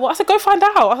 Yeah. They're like, what? I said, go find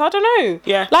out. I said, I don't know.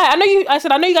 Yeah. Like, I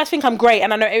said, I know you guys think I'm great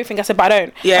and I know everything. I said, but I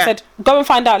don't. Yeah. I said, go and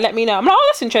find out. Let me know. I'm like, oh,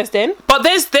 that's interesting. But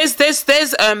there's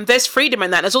freedom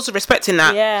in that. There's also respect in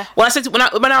that. Yeah. When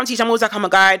I'm teaching, I'm always like, I'm a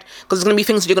guide, because there's gonna be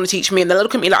things that you're gonna teach me, and they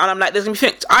look at me like, and I'm like, there's gonna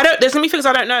be things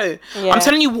I don't know. Yeah. I'm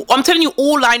telling you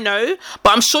all I know,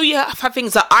 but I'm sure you have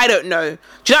things that I don't know.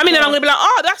 Do you know what I mean? And I'm gonna be like,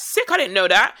 oh, that's sick. I didn't know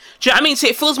that. Do you know what I mean? So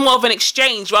it feels more of an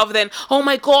exchange rather than, oh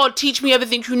my God, teach me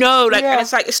everything you know. Like, and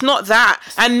it's like, it's not that.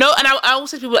 And I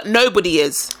also say to people that nobody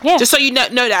is. Yeah. Just so you know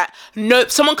that. No,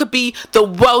 someone could be the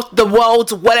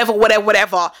world's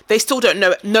whatever. They still don't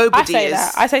know it. Nobody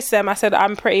is. I say to them, I said,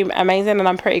 I'm pretty amazing and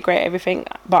I'm pretty great at everything,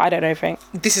 but I don't know everything.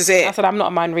 This is it. I said, I'm not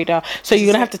a mind reader. So you're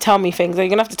going to have to tell me things. Or you're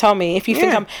going to have to tell me if you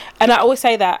think I'm... And I always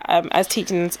say that as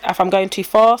teaching, if I'm going too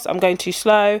fast, I'm going too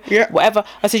slow, whatever.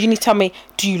 I said, you need to tell me,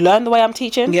 do you learn the way I'm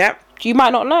teaching? Yeah. You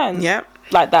might not learn. Yeah.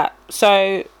 Like that.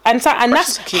 So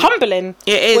that's humbling.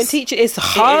 It is. When teaching is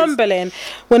humbling.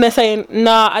 When they're saying,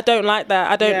 nah, I don't like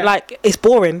that. I don't like, it's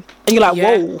boring. And you're like,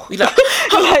 whoa. You're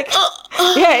like,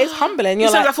 it's humbling.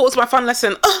 You're like, I thought it was my fun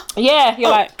lesson. You're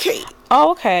like, okay.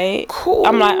 Oh, okay. Cool.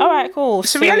 I'm like, all right, cool.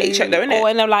 It's a reality check though, isn't it? Or,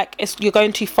 and they're like, you're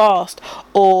going too fast,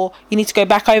 or you need to go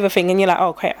back over thing, and you're like, oh,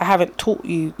 okay, I haven't taught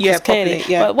you clearly. Properly,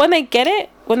 yeah. But when they get it,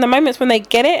 when they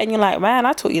get it, and you're like, man,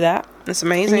 I taught you that. That's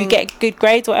amazing. And you get good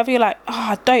grades, whatever, you're like,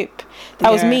 oh, dope.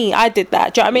 That was me. I did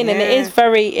that. Do you know what I mean? And it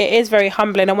is very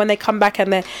humbling. And when they come back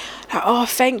and they're like, oh,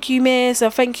 thank you, miss, or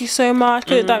thank you so much,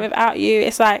 couldn't have done it without you.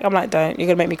 It's like, I'm like, don't, you're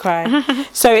gonna make me cry.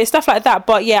 So it's stuff like that.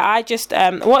 But yeah, I just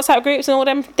WhatsApp groups and all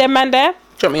them man there.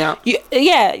 Drop me out.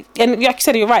 And like you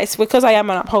said, you're right. It's because I am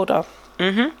an upholder.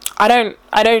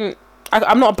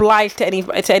 I'm not obliged to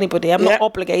anybody. I'm not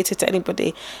obligated to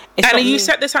anybody. And you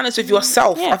set the standards with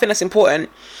yourself. I think that's important,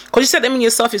 because you set them in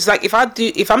yourself. It's like if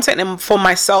I'm setting them for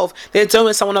myself, they're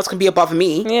doing someone else can be above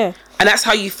me. Yeah, and that's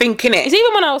how you think, innit? It's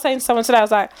even when I was saying to someone today, I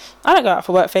was like, I don't go out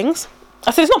for work things.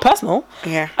 I said, it's not personal.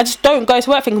 Yeah, I just don't go to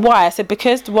work things. Why? I said,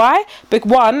 because why?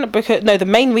 The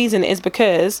main reason is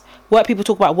because work people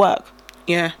talk about work.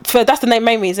 Yeah, so that's the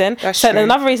main reason. That's true.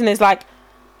 Another reason is like,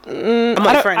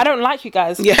 I don't like you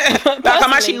guys. Yeah, like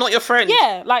I'm actually not your friend.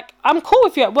 Yeah, like I'm cool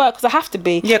with you at work because I have to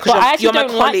be. Yeah, because I actually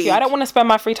don't like you. I don't want to spend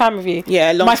my free time with you.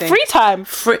 Yeah, free time.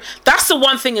 That's the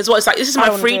one thing as well. It's like, this is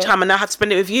my free time, and I have to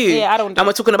spend it with you. Yeah, I don't. And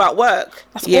we're talking about work.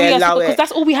 That's allow it. Because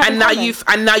that's all we have. And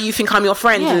now you think I'm your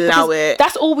friend. Allow it.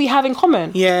 That's all we have in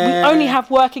common. Yeah, we only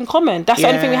have work in common. That's the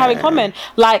only thing we have in common.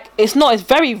 Like it's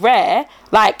very rare.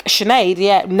 Like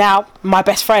Sinead, now my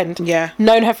best friend. Yeah,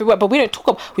 known her through work, but we don't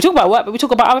talk. We talk about work, but we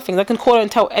talk about other things. I can call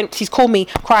her and she's called me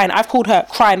crying. I've called her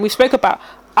crying. We spoke about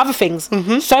other things,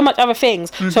 so much other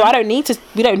things. So I don't need to.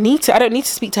 I don't need to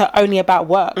speak to her only about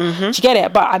work. Do you get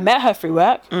it? But I met her through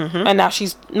work, and now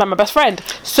she's not my best friend.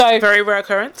 So very rare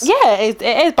occurrence. Yeah, it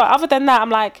is. But other than that, I'm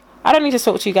like, I don't need to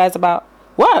talk to you guys about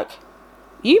work.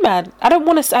 You man, I don't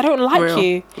want to. I don't like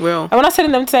you. Real. And when I said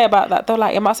to them today about that, they were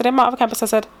like, I said in my other campus, I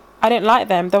said, I didn't like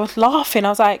them. They were laughing. I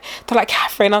was like, they're like,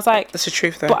 Catherine. I was like, that's the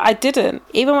truth though. But I didn't.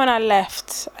 Even when I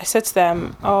left, I said to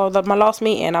them, my last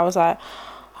meeting, I was like,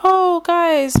 oh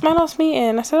guys, my last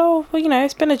meeting. I said, oh, well,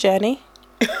 it's been a journey.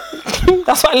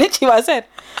 That's what I said.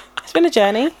 It's been a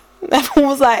journey. Everyone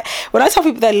was like, when I tell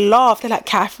people, they laugh. They're like,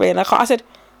 Catherine. I said,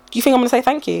 do you think I'm going to say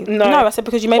thank you? No. I said,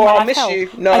 because you made my life hell.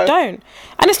 No. I don't.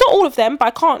 And it's not all of them, but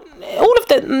I can't. All of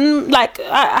them, like,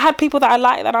 I had people that I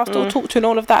like that I'll still talk to and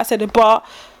all of that. I said, but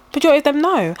majority of them,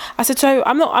 no. I said, so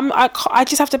I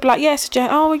just have to be like, yes,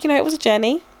 it was a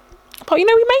journey. But, we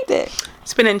made it.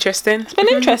 It's been interesting.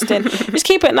 Just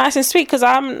keep it nice and sweet, because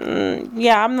I'm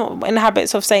not in the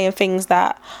habits of saying things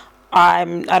that I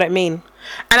don't mean.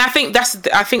 And I think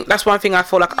that's one thing I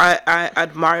feel like I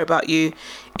admire about you,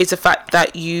 is the fact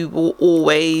that you will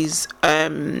always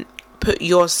put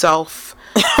yourself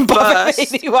first.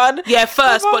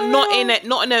 But not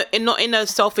in a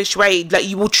selfish way. Like,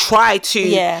 you will try to.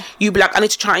 Yeah. You be like, I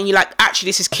need to try, and you're like, actually,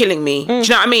 this is killing me. Do you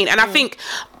know what I mean? And I think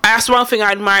that's one thing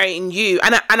I admire in you,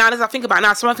 and as I think about it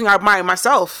now, it's one thing I admire in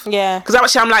myself. Yeah, because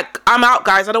actually I'm like, I'm out,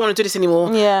 guys. I don't want to do this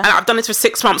anymore. Yeah, and I've done this for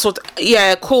 6 months. So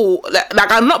cool.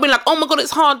 Like I'm not being like, oh my god,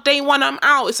 it's hard. Day one, I'm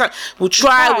out. It's like we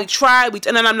try,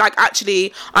 and then I'm like,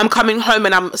 actually, I'm coming home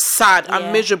and I'm sad. Yeah.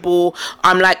 I'm miserable.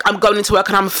 I'm like, I'm going into work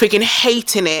and I'm freaking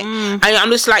hating it. And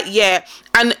I'm just like,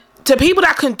 and to people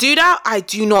that can do that, I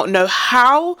do not know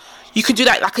how you can do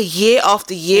that, like a year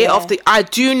after year after. I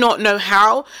do not know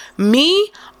how.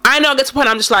 I know I get to a point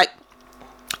I'm just like,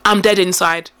 I'm dead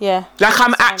inside. Yeah. Like,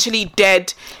 I'm actually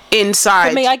dead inside.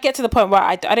 For me, I get to the point where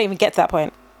I don't even get to that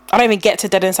point. I don't even get to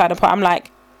dead inside the point. I'm like,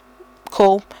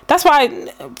 cool. That's why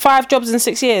 5 jobs in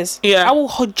 6 years. Yeah. I will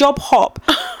job hop.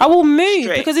 I will move.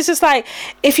 Straight. Because it's just like,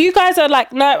 if you guys are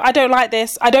like, no, I don't like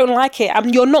this, I don't like it,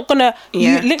 you're not gonna,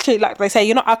 you literally, like they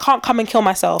say, I can't come and kill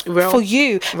myself for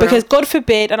you. Because God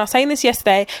forbid, and I was saying this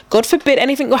yesterday, God forbid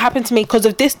anything will happen to me because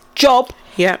of this job.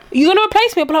 Yeah, you're gonna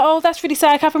replace me. I'll be like, oh, that's really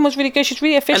sad. Catherine was really good. She's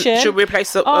really efficient. And she'll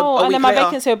replace a and then my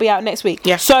vacancy will be out next week.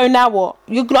 Yeah. So now what?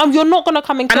 You're not gonna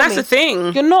come and kill me. And that's the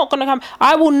thing. You're not gonna come.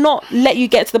 I will not let you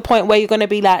get to the point where you're gonna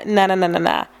be like,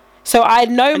 nah. So I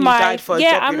know and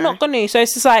I'm not gonna. So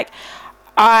it's just like,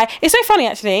 it's so funny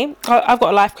actually. I've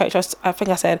got a life coach. I think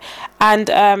I said, and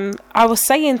I was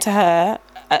saying to her.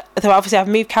 So obviously I've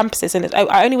moved campuses, and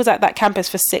I only was at that campus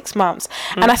for 6 months.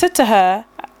 And I said to her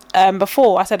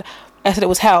before, I said it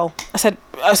was hell. I said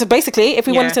basically, if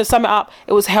we wanted to sum it up,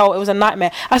 it was hell. It was a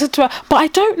nightmare. I said to her, but I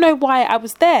don't know why I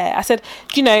was there. I said,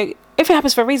 if it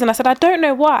happens for a reason. I said, I don't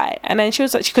know why. And then she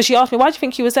was like, because she asked me, why do you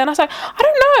think you was there? And I was like, I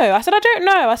don't know. I said, I don't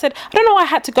know. I said, I don't know why I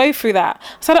had to go through that.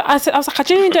 So I was like, I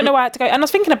genuinely don't know why I had to go. And I was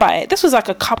thinking about it. This was like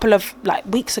a couple of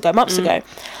weeks ago, months ago. And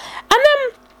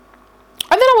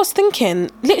then I was thinking,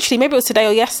 literally, maybe it was today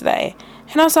or yesterday.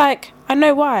 And I was like, I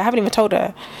know why. I haven't even told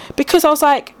her. Because I was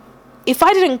like, if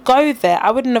I didn't go there,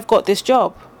 I wouldn't have got this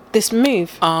job, this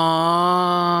move.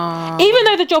 Even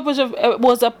though the job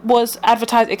was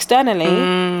advertised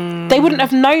externally, they wouldn't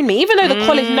have known me, even though the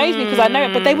college knows me because I know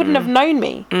it, but they wouldn't have known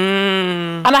me.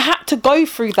 And I had to go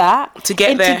through that to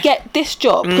get there, to get this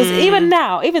job, because even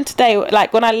now, even today,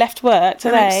 like when I left work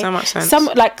today, that makes so much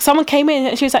sense. Someone came in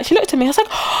and she looked at me, I was like,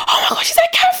 oh my god, she's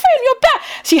like, Catherine, you're back.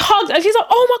 She hugged and she's like,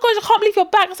 oh my god, I can't believe you're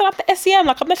back. I said, I'm the SEM,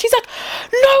 like I'm there. She's like,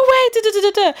 no way.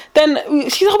 Then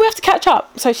she's like, we have to catch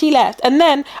up. So she left, and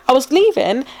then I was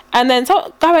leaving, and then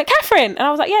so guy went, Catherine, and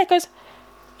I was like, yeah. He goes,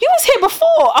 you was here before.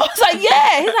 I was like,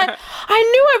 yeah. He's like, I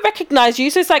knew I recognised you.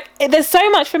 So it's like, there's so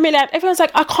much familiarity. Everyone's like,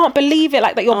 I can't believe it,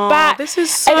 like that you're back. This is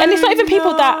so and it's not even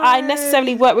people that I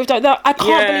necessarily work with. I can't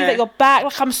believe that you're back.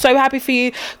 Like, I'm so happy for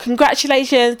you.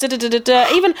 Congratulations.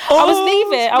 Even I was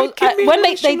leaving. When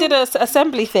they did a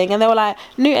assembly thing, and they were like,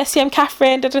 new SCM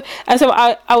Catherine. And so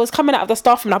I was coming out of the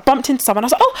staff room, and I bumped into someone. I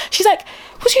was like, oh, she's like,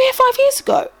 was you here 5 years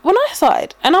ago when I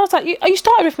started? And I was like, you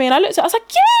started with me? And I looked at her, I was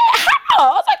like, yeah, how?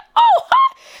 I was like, oh,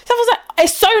 hi. So I was like,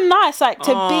 it's so nice, like,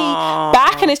 to be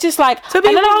back, and it's just like, to be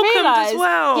and then welcomed as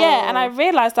well. Yeah, and I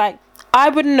realised, like, I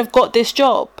wouldn't have got this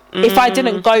job if I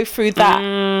didn't go through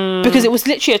that, because it was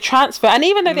literally a transfer. And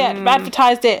even though they had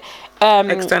advertised it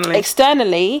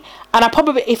externally, and I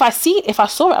probably, if I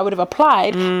saw it, I would have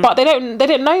applied, but they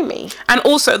didn't know me. And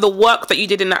also the work that you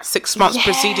did in that 6 months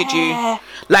preceded you,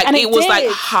 like, and it was like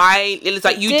it was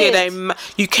like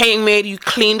you came in, you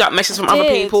cleaned up messes from other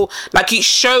people, like it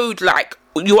showed like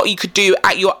what you could do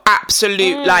at your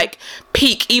absolute like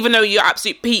peak, even though your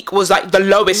absolute peak was like the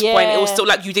lowest point. It was still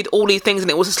like you did all these things, and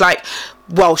it was just like,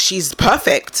 well, she's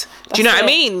perfect. Do you know what I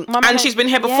mean? And she's been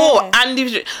here before, and do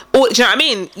you know what I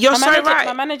mean? You're so right.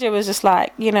 My manager was just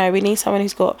like, you know, we need someone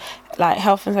who's got like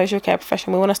health and social care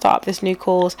professional. We want to start up this new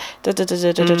course. And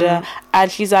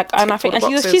she's like, and I think, and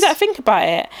she's like, think about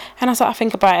it. And I was like, I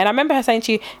think about it. And I remember her saying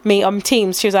to me on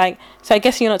Teams, she was like, so I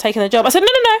guess you're not taking the job. I said, no.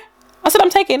 I said,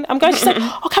 I'm going. She said,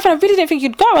 oh, Catherine, I really didn't think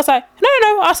you'd go. I was like,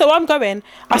 no. I said, well, I'm going.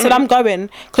 I said, I'm going.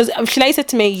 Because Sinead said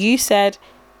to me, you said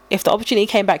if the opportunity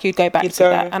came back, you'd go back to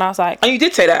that. And I was like... And you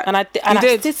did say that. And I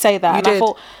did say that. I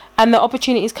thought, and the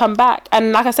opportunities come back.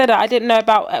 And like I said, I didn't know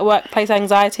about workplace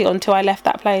anxiety until I left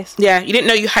that place. Yeah, you didn't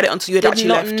know you had it until you had actually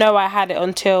left. I did not know I had it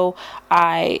until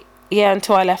I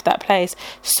left that place.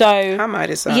 So... How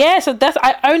mad is that? Yeah, so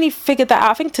I only figured that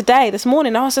out, I think today, this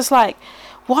morning. I was just like...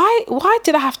 Why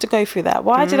did I have to go through that?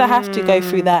 Why did I have to go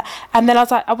through that? And then I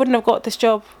was like, I wouldn't have got this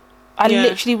job. I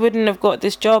literally wouldn't have got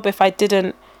this job if I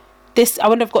didn't. I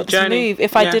wouldn't have got this move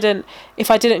if I didn't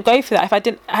go through that. If I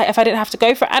didn't have to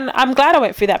go for it. And I'm glad I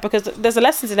went through that, because there's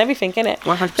lessons in everything, innit?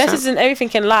 100%. Lessons in everything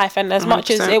in life. And as 100%.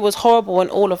 Much as it was horrible and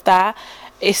all of that,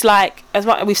 it's like, as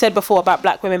much we've said before about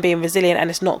black women being resilient, and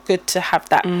it's not good to have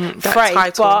that phrase,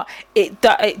 title. But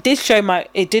it did show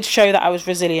that I was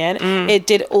resilient. It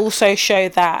did also show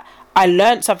that I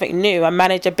learned something new. I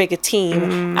managed a bigger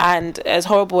team, and as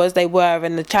horrible as they were,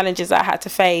 and the challenges that I had to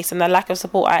face, and the lack of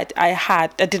support I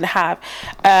didn't have,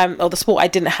 or the support I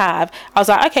didn't have, I was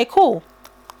like, okay, cool.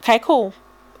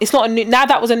 It's not now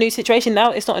that was a new situation. Now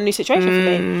it's not a new situation for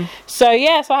me. So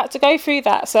so I had to go through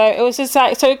that. So it was just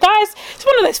like, so guys, it's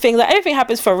one of those things, like everything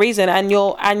happens for a reason, and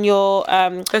your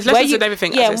there's lessons in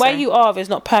everything. Yeah, where you are is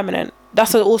not permanent.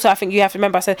 That's also, I think you have to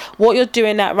remember. I said what you're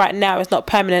doing right now is not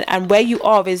permanent, and where you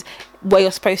are is where you're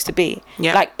supposed to be.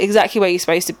 Yeah, like exactly where you're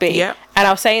supposed to be. Yeah. And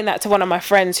I was saying that to one of my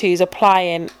friends who's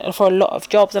applying for a lot of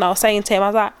jobs, and I was saying to him, I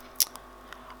was like,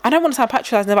 I don't want to sound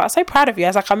patronising, but I'm so proud of you. I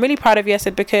was like, I'm really proud of you. I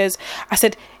said, because I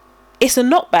said, it's a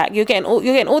knockback. You're getting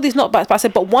all these knockbacks. But I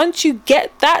said, but once you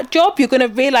get that job, you're gonna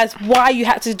realize why you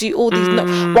had to do all these,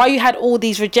 why you had all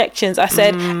these rejections. I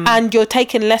said, and you're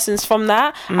taking lessons from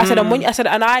that. I said,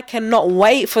 and I cannot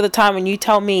wait for the time when you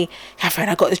tell me, Catherine,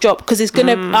 I got this job, because it's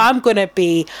gonna, I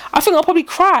think I'll probably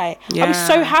cry. Yeah. I'm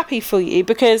so happy for you,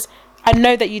 because I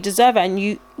know that you deserve it,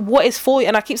 and what is for you,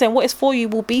 and I keep saying, what is for you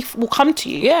will come to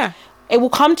you. Yeah. It will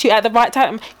come to you at the right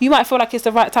time. You might feel like it's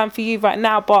the right time for you right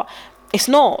now, but it's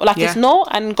not. It's not.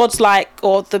 And God's like,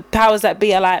 or the powers that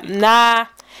be are like, nah,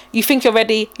 you think you're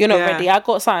ready, you're not ready. I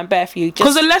got something better for you.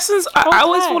 Because the lessons, I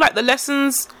always feel like the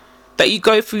lessons that you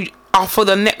go through are for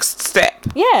the next step.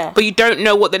 Yeah. But you don't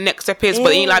know what the next step is.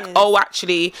 But then you're like, oh,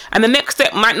 actually, and the next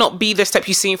step might not be the step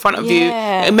you see in front of you.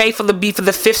 It may be for the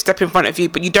 5th step in front of you,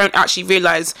 but you don't actually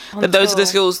realise that those are the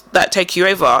skills that take you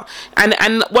over.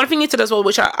 And one thing you said as well,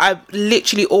 which I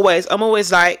literally I'm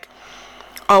always like,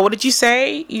 oh, what did you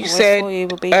say? You said,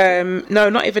 no,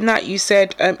 not even that. You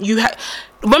said,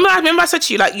 remember I said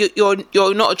to you, like,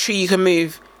 you're not a tree, you can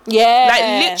move. Yeah.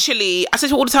 Like, literally, I said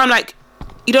to you all the time, like,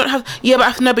 you don't have,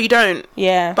 but you don't.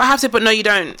 Yeah. But I have to, but no, you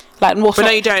don't. Like, but no,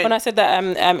 you don't. When I said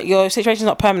that your situation's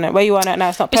not permanent, where you are now,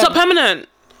 it's not permanent. It's not permanent.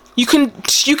 You can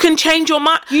change your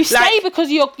mind. You stay because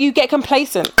you get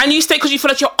complacent, and you stay because you feel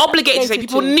like you're obligated to stay.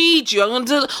 People need you. I'm gonna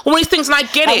do all these things, and I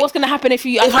get it. What's gonna happen if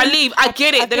I leave? I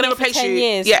get it. They're gonna replace you.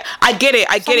 Years. Yeah, I get it.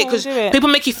 I get it because people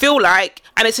make you feel like,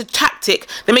 and it's a tactic.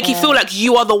 They make you feel like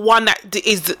you are the one that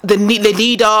is the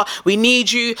leader. We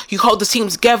need you. You hold the team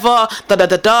together. Da da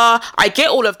da da. I get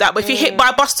all of that, but if you're hit by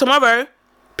a bus tomorrow,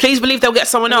 please believe they'll get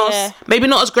someone else. Yeah. Maybe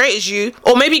not as great as you,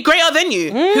 or maybe greater than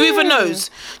you. Who even knows?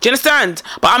 Do you understand?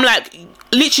 But I'm like,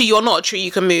 literally, you're not a tree.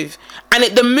 You can move, and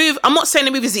the move. I'm not saying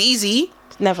the move is easy.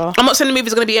 Never. I'm not saying the move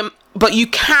is going to be, but you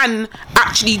can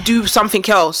actually do something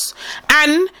else.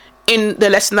 And in the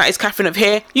lesson that is Catherine of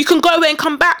here, you can go away and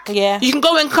come back. Yeah. You can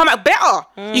go and come back better.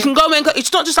 You can go and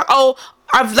it's not just like, oh,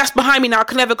 that's behind me now. I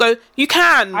can never go. You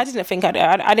can. I didn't think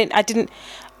I didn't.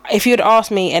 If you had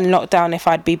asked me in lockdown if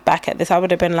I'd be back at this, I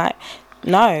would have been like,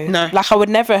 no. Like I would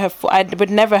never have thought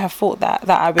that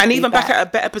I would. And even back at a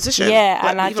better position. Yeah,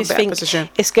 like, and I just think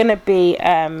it's gonna be.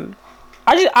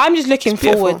 I'm just looking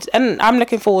forward, and I'm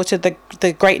looking forward to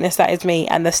the greatness that is me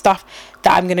and the stuff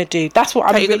that I'm gonna do. That's what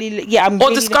I'm really. I'm or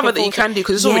really discover that you can do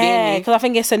because it's already in you. Because I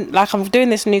think it's like I'm doing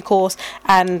this new course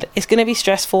and it's gonna be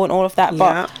stressful and all of that,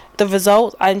 but the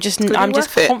results, I'm just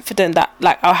confident that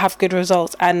like I'll have good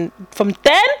results, and from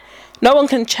then no one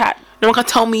can chat. No one can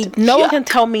tell me. No one can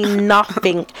tell me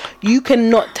nothing. You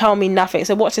cannot tell me nothing.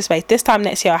 So watch this space. This time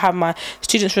next year, I have my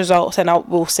students' results, and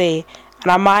we'll see.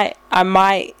 And I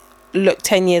might look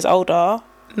 10 years older.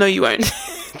 No, you won't.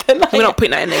 We're not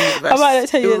putting that in the universe. I might look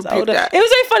 10 years older. It was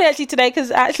so funny actually today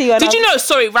because actually. Did you know?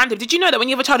 Sorry, random. Did you know that when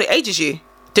you have a child, it ages you?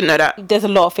 Didn't know that. There's a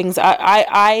lot of things.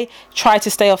 I try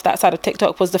to stay off that side of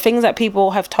TikTok. Was the things that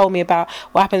people have told me about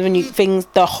what happens when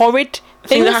the horrid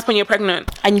things that happen when you're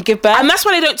pregnant and you give birth, and that's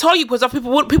why they don't tell you because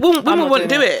women wouldn't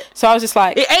do it. So I was just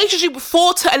like, it ages you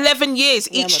 4 to 11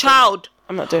 years each child.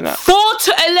 I'm not doing that. 4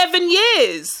 to 11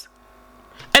 years.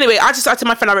 Anyway, I just said to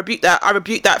my friend, I rebuke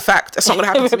that fact. That's not going to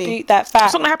happen to me. Rebuke that fact.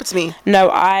 It's not going to happen to me. No,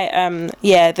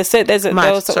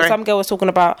 some girl was talking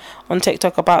about on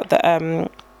TikTok about the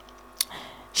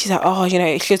she's like, oh, you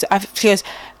know, she goes,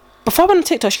 before I went on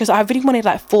TikTok, she goes, I really wanted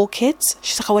like 4 kids.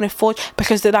 She's like, I wanted 4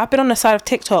 because I've been on the side of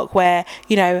TikTok where,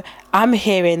 you know, I'm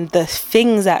hearing the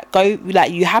things that go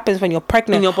like you happens when you're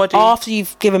pregnant in your body after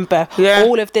you've given birth. Yeah.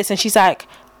 All of this, and she's like,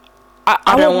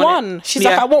 I want one. She's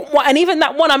like, I want one, and even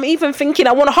that one, I'm even thinking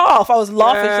I want half. I was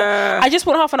laughing. Like, I just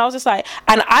want half, and I was just like,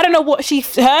 and I don't know what she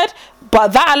heard, but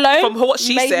that alone, from what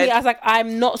she said, I was like,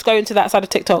 I'm not going to that side of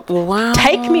TikTok. Wow.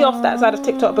 Take me off that side of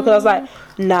TikTok because I was like,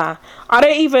 nah.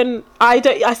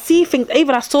 I see things.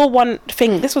 Even I saw one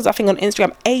thing. This was I think on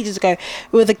Instagram ages ago,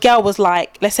 where the girl was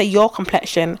like, let's say your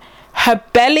complexion, her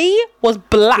belly was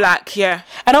black. Yeah.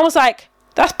 And I was like,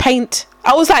 that's paint.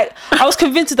 I was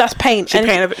convinced that's paint. And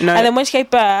then when she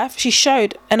gave birth, she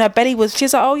showed, and her belly was. She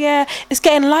was like, "Oh yeah, it's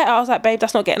getting lighter." I was like, "Babe,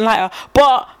 that's not getting lighter."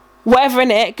 But whatever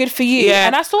in it, good for you. Yeah.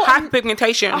 And I saw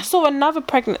hyperpigmentation. I saw another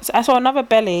pregnancy. I saw another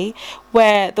belly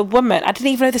where the woman. I didn't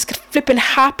even know this could flipping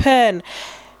happen.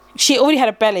 She already had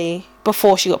a belly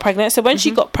before she got pregnant. So when she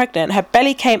got pregnant, her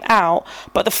belly came out,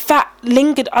 but the fat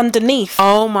lingered underneath.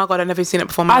 Oh my god, I've never seen it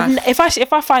before in my life.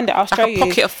 If I find it, I'll show you. Like a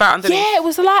pocket of fat underneath. Yeah, it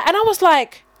was like, and I was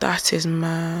like, that is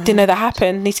mad. Didn't know that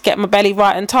happened. Need to get my belly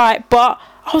right and tight. But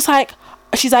I was like,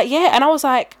 she's like, yeah, and I was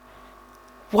like,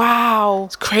 wow,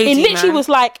 it's crazy. It literally was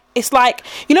like, it's like,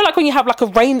 you know, like when you have like a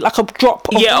drop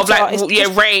of water, of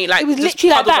like rain. Like it was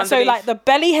literally like that. Underneath. So like the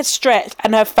belly had stretched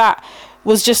and her fat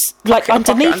was just like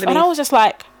underneath, and I was just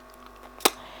like,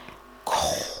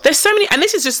 there's so many, and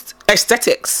this is just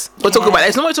aesthetics we're talking about.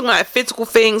 There's no more talking about physical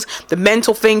things, the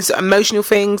mental things, the emotional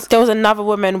things. There was another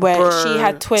woman where she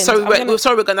had twins. Sorry,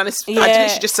 we're going down this. Yeah. I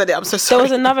literally just said it. I'm so sorry. There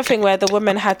was another thing where the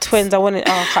woman had twins. I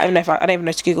can't even know I don't even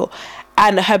know to Google.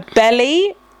 And her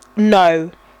belly,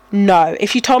 no.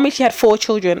 If you told me she had 4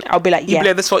 children, I'll be like, yeah. You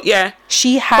believe this for, yeah.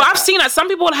 She had. But I've seen that some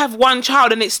people have 1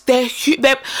 child and it's there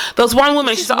was one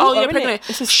woman, she's like, oh, you're pregnant.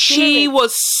 She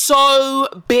was so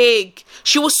big.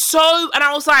 She was so, and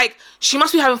I was like, she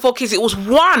must be having 4 kids. It was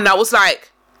 1. I was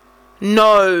like,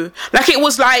 no. Like, it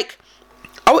was like,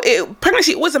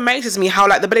 pregnancy always amazes me how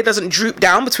like the belly doesn't droop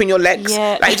down between your legs.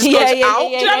 Yeah. Like it just goes out. Do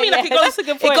you know what I mean? Like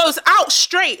it goes out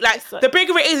straight. Like the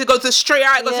bigger it is, it goes straight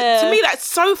out. To me, that's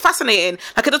so fascinating.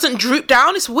 Like it doesn't droop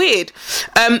down. It's weird.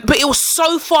 But it was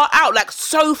so far out. Like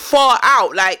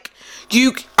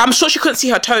I'm sure she couldn't see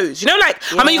her toes. You know, like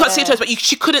I mean, you can't see her toes, but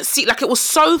she couldn't see. Like it was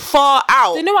so far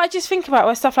out. Do you know what I just think about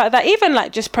with stuff like that? Even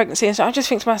like just pregnancy and stuff. I just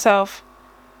think to myself,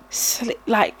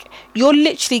 like you're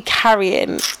literally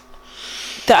carrying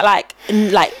that like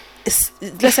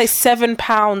let's say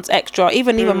 £7 extra,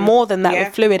 even more than that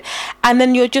with fluid, and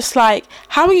then you're just like,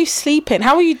 how are you sleeping?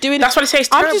 How are you doing? That's what I say. It's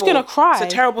terrible. I'm just gonna cry.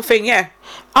 It's a terrible thing. Yeah.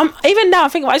 Even now I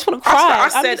think I just want to cry.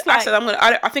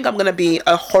 I think I'm gonna be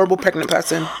a horrible pregnant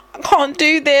person. I can't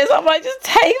do this. I'm like, just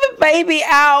take the baby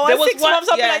out. There was 6 months.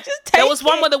 I'm like, just take. There was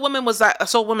one where the woman was like, I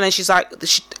saw a woman and she's like,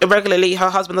 regularly her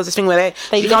husband does this thing where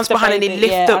she comes behind and they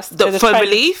lift the for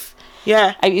relief.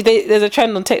 Yeah, there's a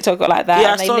trend on TikTok like that.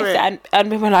 Yeah, and they lift it, and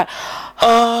people are like,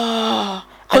 oh,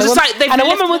 because it's like and a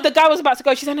woman with the guy was about to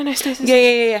go. She's like, no, stay.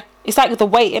 Yeah. It's like the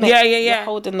weight, innit? Yeah. You're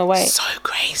holding the weight. So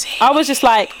crazy. I was just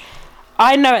like,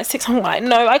 I know at 6, I'm like,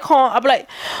 no, I can't. I'm like,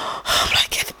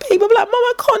 get the baby. I'm like, Mum,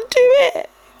 I can't do it.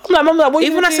 I'm like, Mum, like, what?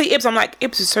 Even when I see Ibs, I'm like,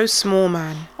 Ibs is so small,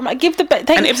 man. I'm like, give the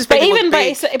baby. And Ibs' baby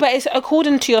was big. But it's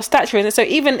according to your stature, isn't it? So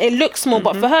even it looks small,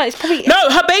 but for her, it's probably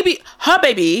her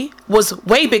baby was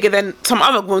way bigger than some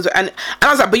other women's, and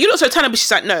I was like, but you look so tiny. But she's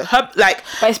like, no,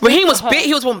 Raheem was big.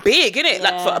 He was one big, innit?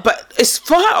 Yeah. Like, but it's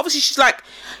for her. Obviously, she's like,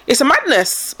 it's a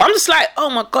madness. But I'm just like,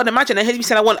 oh my god, imagine. And here's me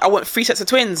saying, I want 3 sets of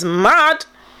twins. Mad.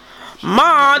 Oh,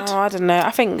 I don't know. I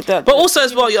think that. But also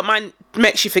as well, your mind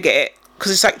makes you forget it.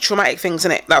 Because it's like traumatic things,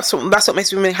 isn't it? That's what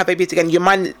makes women have babies again. Your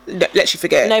mind lets you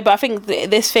forget. No, but I think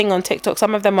this thing on TikTok,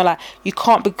 some of them are like, you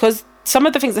can't, because some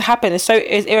of the things that happen is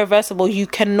irreversible. You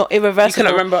cannot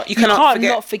remember. You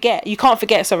can't forget. You can't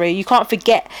forget. Sorry, you can't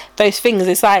forget those things.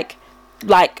 It's like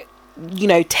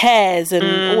tears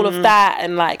and all of that,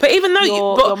 and like. But even though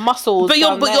your muscles, but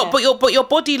your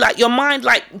body, like your mind,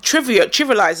 like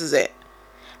trivializes it.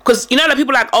 Because, like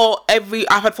people are like,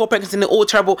 I've had 4 pregnancies and they're all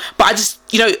terrible. But I just,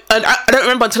 I don't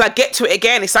remember until I get to it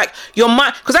again. It's like your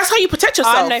mind, because that's how you protect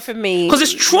yourself. I know for me. Because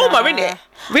it's trauma, isn't it?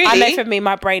 Really? I know for me,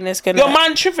 my brain is going to. Your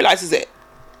mind trivializes it.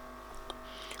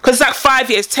 Because it's like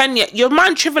 5 years, 10 years. Your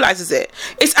mind trivializes it.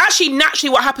 It's actually naturally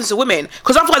what happens to women.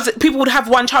 Because otherwise people would have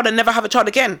one child and never have a child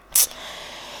again.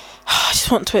 I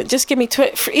just want twin. Just give me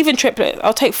even triplet.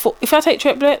 I'll take 4. If I take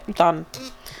triplet, done.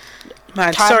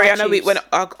 Man, sorry, I know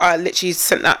I literally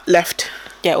sent that left.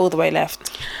 Yeah, all the way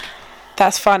left.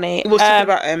 That's funny. We were talking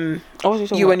about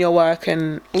you and your work,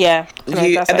 and in a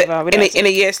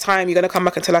year's time, you're gonna come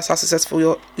back and tell us how successful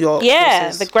your course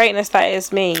is. The greatness that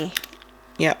is me.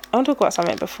 Yeah, I want to talk about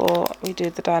something before we do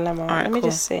the dilemma. Right, Let me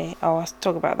just see. I'll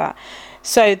talk about that.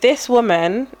 So this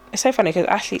woman, it's so funny because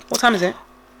Ashley. What time is it?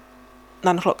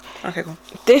 9:00. Okay, cool.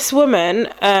 This woman,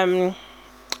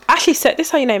 Ashley said, "This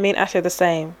is how you know me and Ashley are the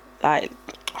same." Like,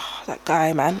 that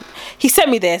guy, man. He sent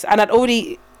me this, and I'd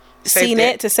already seen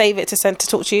it to save it to send to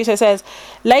talk to you. So it says,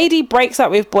 lady breaks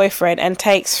up with boyfriend and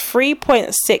takes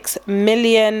 3.6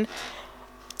 million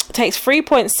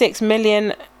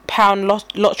pound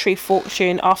lottery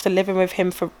fortune after living with him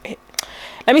for.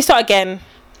 Let me start again.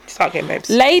 Start again,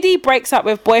 babes. Lady breaks up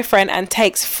with boyfriend and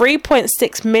takes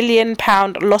 3.6 million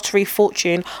pound lottery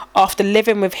fortune after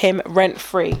living with him rent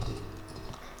free.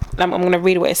 I'm going to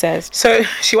read what it says. So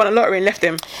she won a lottery and left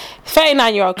him.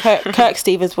 39-year-old Kirk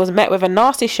Stevens was met with a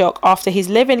nasty shock after his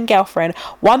live-in girlfriend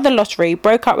won the lottery,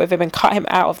 broke up with him and cut him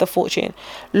out of the fortune.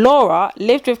 Laura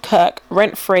lived with Kirk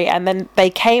rent-free, and then they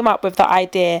came up with the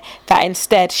idea that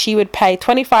instead she would pay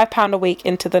 £25 a week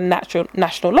into the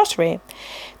national lottery.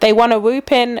 They won a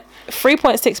whooping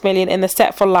 $3.6 million in the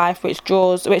Set for Life, which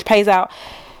pays out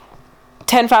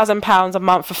 £10,000 a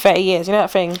month for 30 years. You know that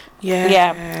thing?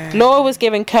 Yeah. Laura was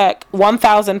giving Kirk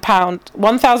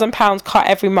 £1,000 cut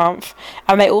every month,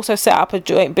 and they also set up a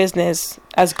joint business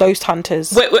as ghost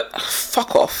hunters. Wait,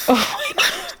 fuck off. Oh my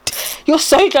God. You're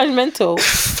so judgmental.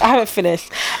 I haven't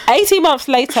finished. 18 months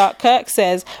later, Kirk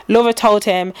says Laura told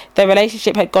him their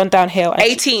relationship had gone downhill.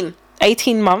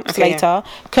 18 months later,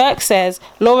 Kirk says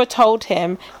Laura told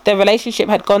him their relationship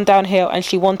had gone downhill and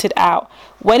she wanted out.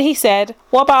 When he said,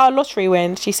 "What about our lottery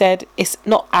win?" she said, "It's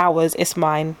not ours, it's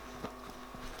mine."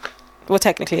 Well,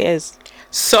 technically it is.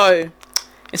 So,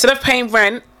 instead of paying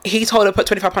rent, he told her to put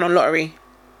 £25 on lottery.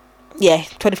 Yeah,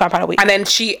 £25 a week. And then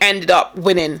she ended up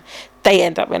winning. They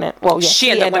end up winning. Well, yeah.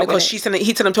 She ended up winning because he told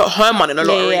them to put her money in the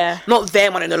lottery, not their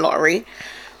money in the lottery.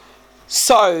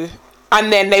 So... And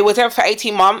then they were there for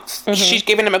 18 months. Mm-hmm. She's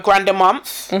giving him $1,000 a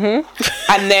month. Mm-hmm.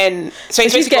 And then... So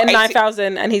she's getting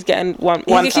 9,000 and he's getting one.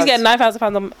 She's getting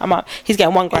 £9,000 a month. He's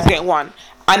getting £1,000. He's getting one.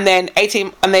 And then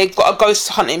 18... And they got a ghost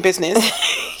hunting business.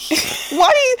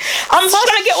 Why? I'm trying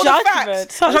to get all the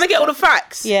facts. I'm trying to get all the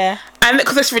facts. Yeah. And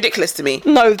because it's ridiculous to me.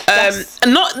 No.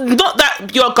 Not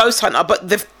that you're a ghost hunter, but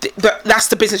that's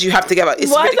the business you have together. It's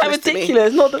Why ridiculous is that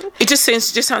ridiculous? It just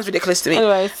sounds ridiculous to me.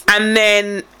 Anyways. And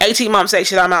then 18 months later,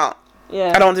 she said, I'm out.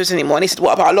 Yeah. I don't want to do this anymore. And he said,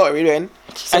 what about a lottery win?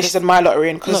 And she said, my lottery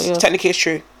win, because technically it's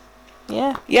true.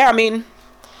 Yeah. Yeah, I mean...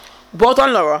 Well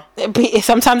done, Laura.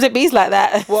 Sometimes it bees like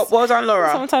that. Well done,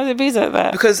 Laura. Sometimes it bees like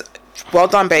that. Because, well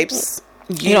done, babes.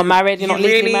 You're not married. You're not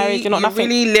legally married. You're not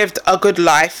nothing. You really lived a good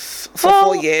life for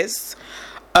 4 years.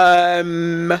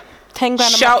 10 grand.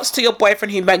 Shouts to your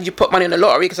boyfriend who made you put money in the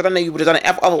lottery, because I don't know you would have done it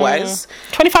otherwise.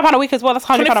 £25 a week as well. That's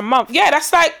 £100 a month. Yeah,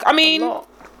 that's like, I mean,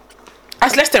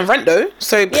 that's less than rent though.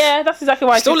 So yeah, that's exactly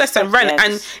why. Still less than rent,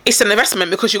 and it's an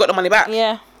investment because you got the money back.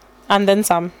 Yeah, and then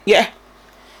some. Yeah.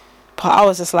 But I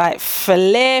was just like,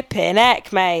 flipping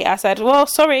heck, mate. I said, well,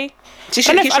 sorry. I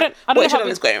don't know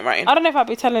if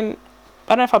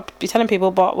I'd be telling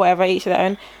people, but whatever, each of their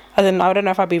own. As in, I don't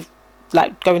know if I'd be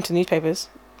like going to newspapers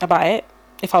about it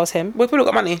if I was him. Well, people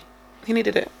got money. He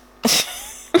needed it.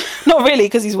 Not really,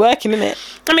 because he's working, innit?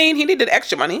 I mean, he needed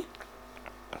extra money.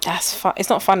 It's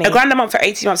not funny. £1,000 a month for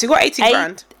 18 months. He got 18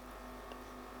 grand.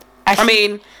 I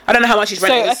mean, I don't know how much his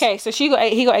rent is. Okay, so he got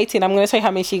 18. I'm going to tell you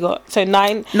how many she got. So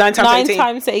 9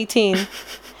 times 18.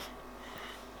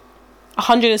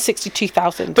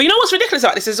 162,000. But you know what's ridiculous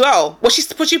about this as well? Was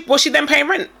she then paying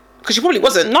rent? Because she probably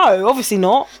wasn't. No, obviously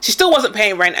not. She still wasn't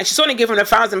paying rent, and she's only given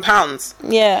 £1,000.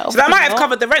 Yeah, so that might have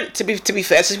covered the rent. To be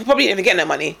fair, so she probably didn't even get no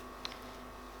money.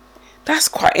 That's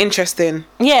quite interesting.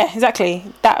 Yeah,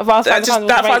 exactly. That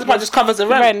 £1,000 just covers the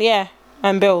rent. Yeah,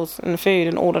 and bills and food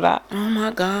and all of that. Oh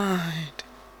my god.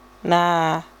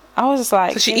 Nah, I was just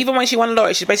like. So even when she won the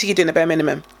lottery, she's basically doing the bare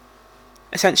minimum.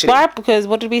 Essentially. Why? Because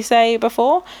what did we say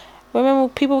before?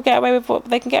 People get away with what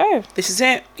they can get away with. This is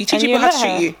it. You teach people how to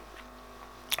treat you.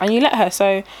 And you let her.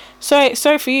 So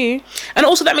for you. And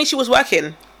also that means she was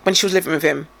working when she was living with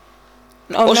him.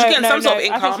 Oh, or she's getting some sort of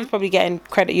income. I think she's probably getting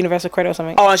universal credit or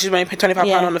something. Oh, and she's only paying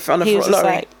 £25 on the he was lottery.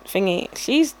 Like, thingy.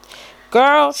 She's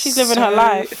living her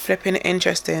life. Flipping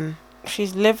interesting.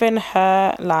 She's living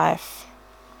her life.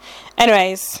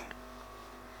 Anyways,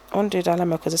 I want to do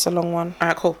dilemma because it's a long one.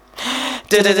 Alright, cool.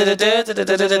 Dilemma.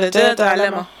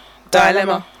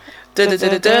 Dilemma.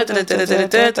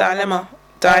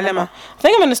 I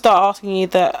think I'm going to start asking you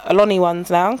the Aloni ones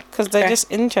now because they're just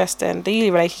interesting.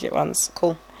 The relationship ones.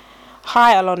 Cool.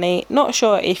 Hi Aloni, not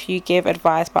sure if you give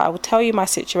advice, but I will tell you my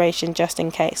situation just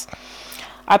in case.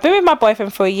 I've been with my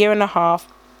boyfriend for 1.5 years.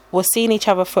 We're seeing each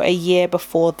other for a year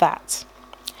before that.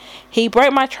 He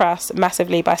broke my trust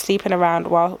massively by sleeping around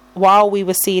while we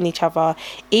were seeing each other,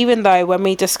 even though when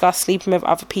we discussed sleeping with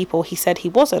other people, he said he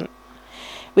wasn't.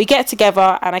 We get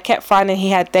together and I kept finding he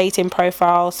had dating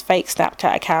profiles, fake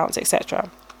Snapchat accounts,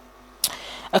 etc.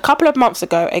 A couple of months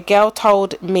ago, a girl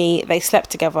told me they slept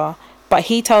together, but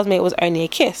he tells me it was only a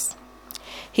kiss.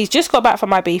 He's just got back from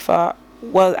Ibiza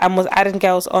and was adding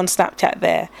girls on Snapchat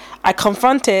there. I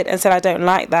confronted and said I don't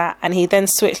like that, and he then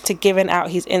switched to giving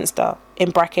out his Insta,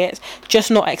 in brackets, just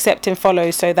not accepting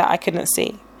follows so that I couldn't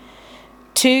see.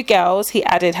 2 girls, he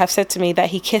added, have said to me that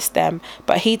he kissed them,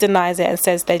 but he denies it and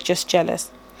says they're just jealous.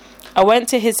 I went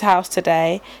to his house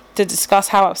today to discuss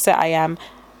how upset I am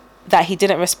that he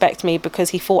didn't respect me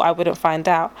because he thought I wouldn't find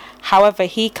out. However,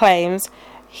 he claims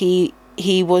he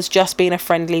was just being a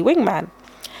friendly wingman.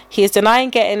 He is denying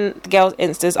getting the girls'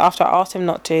 Instas after I asked him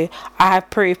not to. I have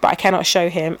proof, but I cannot show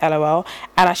him, lol.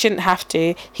 And I shouldn't have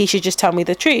to. He should just tell me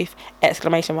the truth, !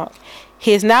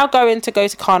 He is now go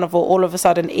to Carnival all of a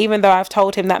sudden, even though I've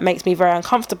told him that makes me very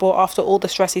uncomfortable after all the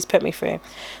stress he's put me through.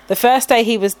 The first day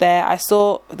he was there, I'm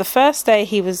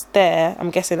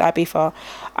guessing Ibiza,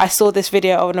 I saw this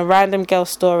video of a random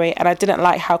girl's story and I didn't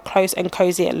like how close and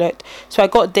cozy it looked. So I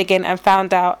got digging and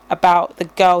found out about the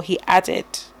girl he added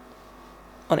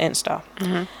on Insta.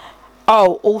 Mm-hmm.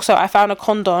 Oh, also, I found a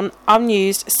condom,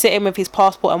 unused, sitting with his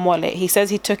passport and wallet. He says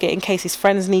he took it in case his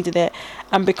friends needed it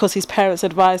and because his parents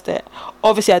advised it.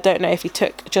 Obviously, I don't know if he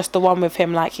took just the one with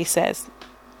him like he says.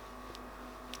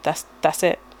 That's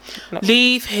it. No.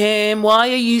 Leave him. Why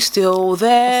are you still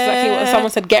there? That's exactly what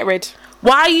someone said. Get rid.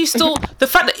 Why are you still... The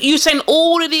fact that you're saying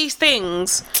all of these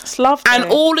things... It's lovely. And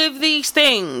all of these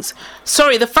things...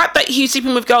 Sorry, the fact that he's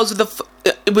sleeping with girls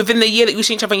within the year that you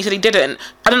seen each other and you said he didn't...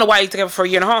 I don't know why he's together for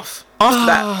 1.5 years after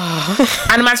that.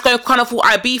 And the man's going kind of all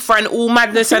Ibiza and all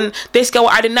madness and this girl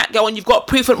adding that girl and you've got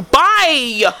proof and...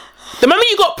 Bye! The moment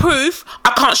you got proof,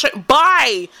 I can't show...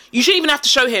 Bye! You shouldn't even have to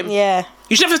show him. Yeah.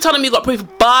 You shouldn't have to tell him you got proof.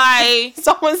 Bye!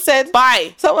 Someone said...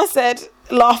 Bye! Someone said...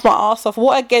 Laugh my ass off.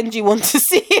 What again do you want to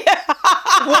see?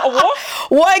 What?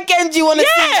 What again do you want to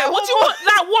see? Yeah, what do you want?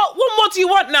 Like, what more do you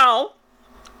want now?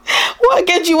 What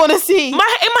again do you want to see? In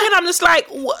my head, I'm just like,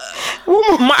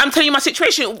 I'm telling you my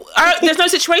situation. There's no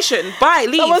situation. Bye,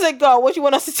 leave. Someone said, girl, what do you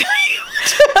want us to tell you?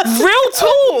 Real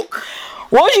talk.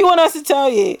 What do you want us to tell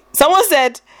you? Someone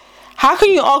said, how can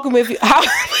you argue with...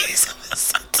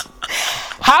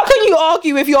 How can you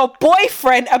argue with your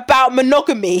boyfriend about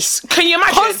monogamy? Can you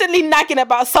imagine? Constantly nagging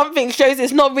about something shows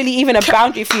it's not really even a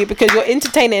boundary for you, because you're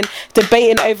entertaining,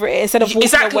 debating over it instead of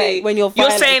walking away when you're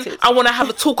violated. You're saying, I want to have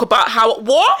a talk about how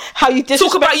you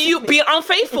talk about you being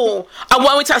unfaithful. I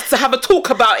want to have a talk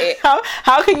about it.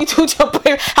 How can you talk to your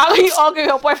boyfriend? How can you argue with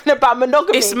your boyfriend about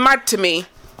monogamy? It's mad to me.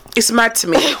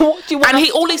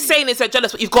 And all he's saying is they're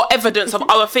jealous, but you've got evidence of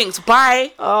other things.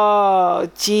 Bye. Oh,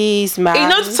 jeez, man. You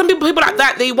know, some people like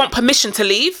that, they want permission to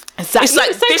leave. Exactly. It's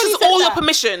like, this is all your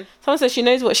permission. Someone says she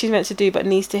knows what she's meant to do, but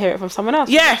needs to hear it from someone else.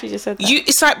 Yeah. She just said that.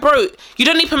 It's like, bro, you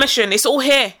don't need permission. It's all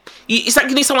here. It's like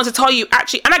you need someone to tell you,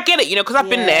 actually, and I get it, you know, because I've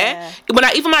been there.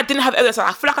 Even when I didn't have evidence,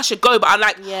 I feel like I should go, but I'm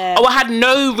like, I had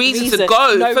no reason to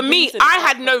go. For me, I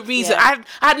had no reason. I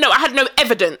had no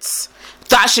evidence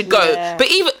that I should go. But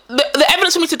even the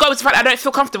evidence for me to go is the fact that I don't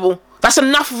feel comfortable. That's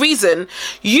enough reason.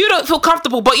 You don't feel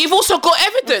comfortable, but you've also got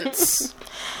evidence.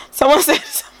 Someone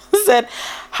said,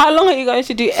 how long are you going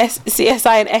to do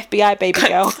CSI and FBI, baby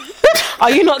girl?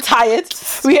 Are you not tired?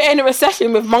 We are in a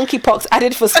recession with monkeypox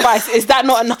added for spice. Is that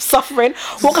not enough suffering?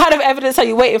 What kind of evidence are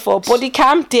you waiting for? Body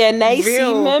cam, DNA,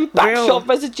 semen, backshot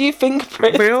residue,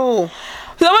 fingerprint? Real.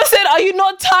 Someone said, are you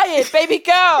not tired, baby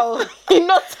girl? You're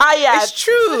not tired. It's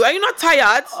true. Are you not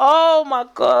tired? Oh my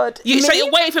God. So you're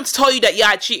waiting for him to tell you that,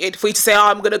 I cheated, for you to say,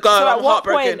 I'm going to go, so I'm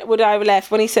heartbroken. At what point would I have left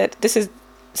when he said, this is...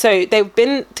 So they've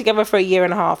been together for a year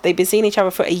and a half. They've been seeing each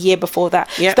other for a year before that.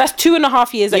 Yep. So that's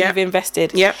 2.5 years that you've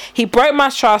invested. Yep. He broke my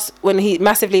trust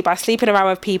massively by sleeping around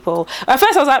with people. At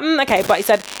first I was like, okay, but he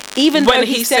said even when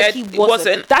he said he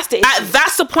wasn't. That's the issue.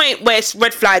 That's the point where it's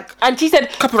red flag. And he said,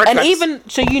 even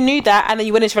so, you knew that, and then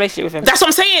you went into a relationship with him. That's what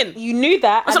I'm saying. You knew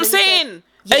that. That's what I'm saying.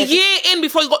 A year in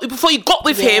before you got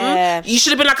with him, you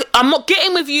should have been like, I'm not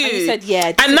getting with you. And he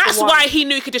said, and that's why he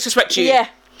knew he could disrespect you. Yeah.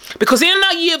 Because in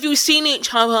that year of you seeing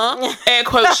each other, air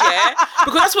quotes,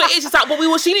 because that's what it is. It's like, well, we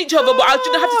were seeing each other, but I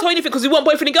didn't have to tell you anything because we weren't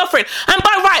boyfriend and girlfriend. And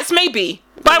by rights, maybe.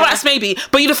 But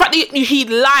the fact that he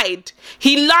lied.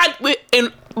 He lied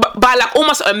by like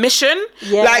almost omission.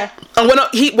 Yeah. Like, and we're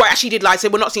not. He actually did lie. Say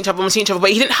we're not seeing each other. We're seeing each other, but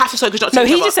he didn't have to say because not seeing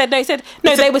each other. No, he just said no.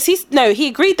 He said no. He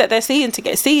agreed that they're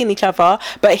seeing each other.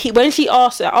 But when she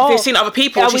asked her, they've seen other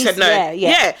people, she said no.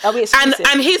 Yeah.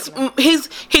 And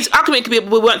his argument could be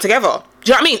we weren't together.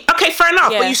 Do you know what I mean? Okay, fair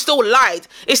enough, but you still lied.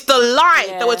 It's the lie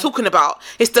that we're talking about.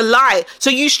 It's the lie.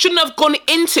 So you shouldn't have gone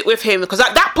into it with him, because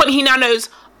at that point he now knows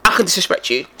I can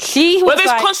disrespect you. Whether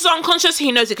it's conscious or unconscious,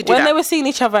 he knows he could do that. When they were seeing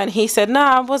each other and he said, no,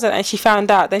 I wasn't, and she found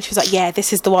out, then she was like, yeah,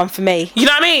 this is the one for me. You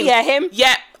know what I mean? Yeah, him.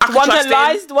 Yeah, I can one trust that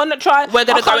lies, him. The one that tried. We're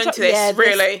going to go into this,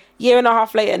 really. Year and a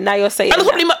half later, now you're saying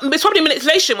it's probably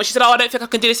manipulation when she said, I don't think I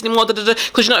can do this anymore, because you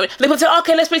know what I mean? They would say,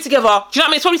 okay, let's play together. Do you know what I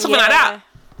mean? It's probably something like that.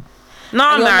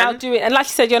 No, man. And like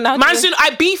you said, you're now man's doing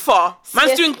Ibiza.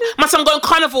 Man's going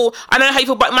carnival. I don't know how you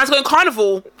feel, but man's going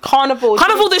carnival.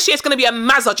 Carnival this year is going to be a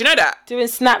mazza. Do you know that? Doing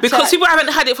Snapchat. Because people haven't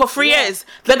had it for 3 years.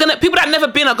 People that never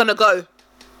been are going to go.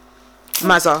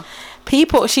 Mazza.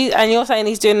 And you're saying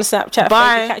he's doing the Snapchat.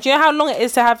 Bye. Do you know how long it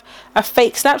is to have a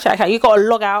fake Snapchat account? You got to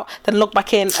log out, then log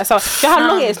back in. So, do you know how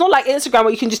long it is? It's not like Instagram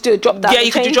where you can just do a drop down. Yeah,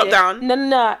 you can do drop down.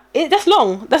 No. That's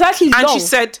long. That's actually long. And she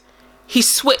said he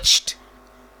switched.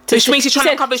 Which means he's trying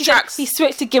to cover his tracks. He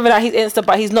switched to giving out his Insta,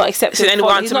 but he's not accepting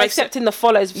anyone. He's not accepting the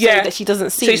follows so that she doesn't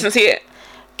see. So she doesn't see it.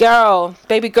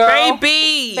 Baby girl.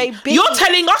 Baby. You're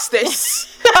telling us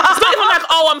this. It's not even like,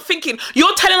 I'm thinking.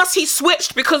 You're telling us he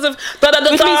switched because of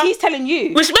Which means he's telling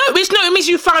you. It means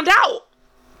you found out.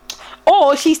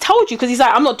 Or she's told you because he's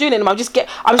like, I'm not doing it anymore. I'm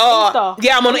Insta.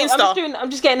 Yeah, I'm on Insta.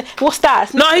 I'm just getting. What's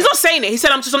that? No, he's not saying it. He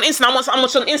said I'm just on Insta. I'm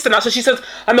just on Insta now. So she says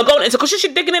I'm gonna go on Insta because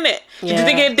she's digging in it. She's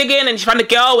digging, and she found a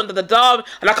girl and and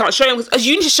I can't show him.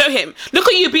 You need to show him. Look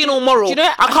at you being all moral. You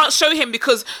know, I can't show him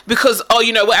because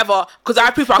whatever. Because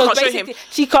I prove I can't show him.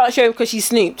 She can't show him because she's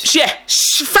snooped. Yeah,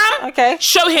 fam. Okay.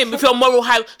 Show him with your moral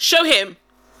high. Show him.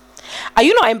 Are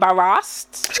you not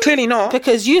embarrassed? Clearly not.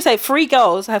 Because you say 3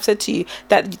 girls have said to you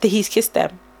that he's kissed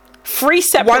them. 3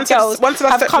 separate girls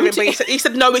have come to him. He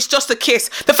said, no, it's just a kiss.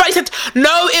 The fact he said,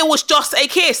 no, it was just a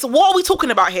kiss. What are we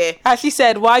talking about here? As she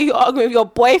said, why are you arguing with your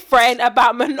boyfriend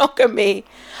about monogamy?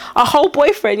 A whole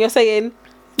boyfriend, you're saying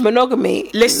monogamy.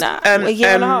 Listen, a year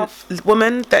and a half.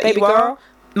 Woman that baby you are,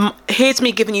 here's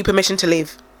me giving you permission to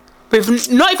leave. With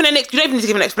you don't even need to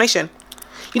give an explanation.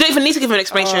 You don't even need to give him an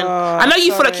explanation. I know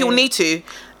you feel like you'll need to.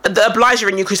 The obliger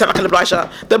in you, because you sound like an obliger.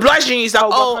 The obliger in you is like,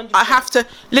 I have to.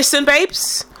 Listen,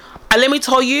 babes. And let me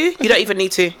tell you, you don't even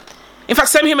need to. In fact,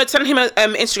 send him a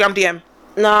Instagram DM.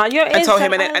 Nah, you're and tell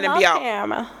him and then be out.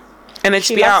 And then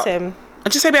just be out. And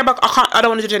just say, babe, I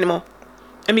don't want to do it anymore.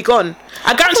 And be gone.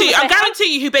 I guarantee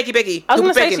you, who Beggy. I was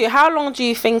going to say to you, how long do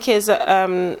you think is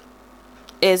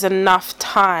is enough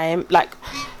time? Like,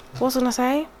 what was I gonna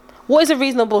say? What is a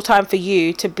reasonable time for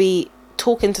you to be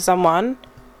talking to someone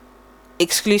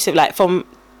exclusive, like from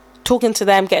talking to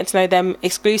them, getting to know them,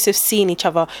 exclusive, seeing each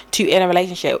other, to in a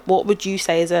relationship? What would you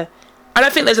say is a... I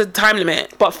don't think there's a time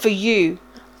limit. But for you...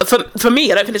 For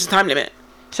me, I don't think there's a time limit.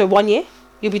 So 1 year?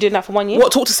 You'll be doing that for 1 year?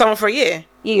 What, talk to someone for a year?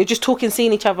 Yeah, you're just talking,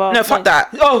 seeing each other. No, fuck that.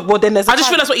 Oh, well then there's I just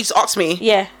realised what you just asked me.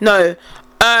 Yeah. No.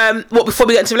 What, before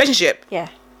we get into a relationship? Yeah.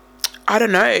 I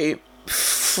don't know.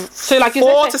 So like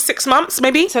 4 to 6 months,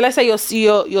 maybe. So let's say you're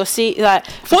seeing like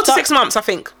 4 to 6 months, I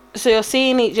think. So you're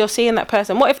seeing that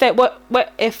person. What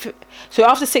if so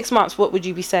after 6 months, what would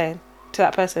you be saying to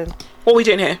that person? What are we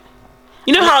doing here?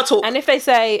 You know how I talk. And if they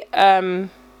say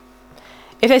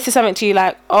something to you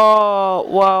like, oh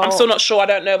well, I'm still not sure, I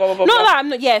don't know, blah blah blah. No, I'm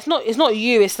not. Yeah, it's not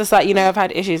you. It's just like, you know, I've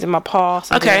had issues in my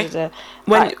past. Okay.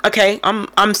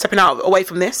 I'm stepping out away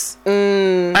from this,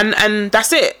 and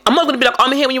that's it. I'm not gonna be like,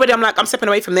 I'm here when you're ready. I'm like, I'm stepping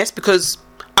away from this because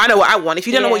I know what I want. If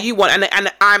you don't know what you want,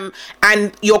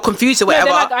 and you're confused or whatever,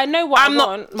 like, I know what I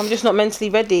want. I'm just not mentally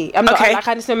ready. I'm not.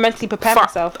 I just don't mentally prepare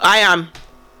myself. I am.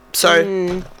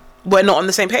 So we're not on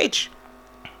the same page.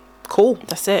 Cool.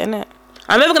 That's it, innit?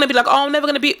 I'm never going to be like, I'm never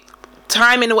going to be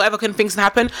timing or whatever things can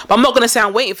happen, but I'm not going to say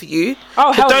I'm waiting for you.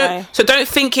 Oh, hell no. So don't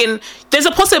thinking, there's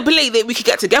a possibility that we could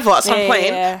get together at some point,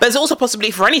 but there's also a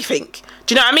possibility for anything.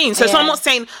 Do you know what I mean? So I'm not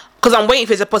saying because I'm waiting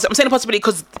for a possibility. I'm saying a possibility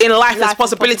because in life there's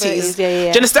possibilities. Do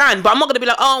you understand? But I'm not going to be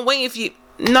like, I'm waiting for you.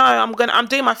 No, I'm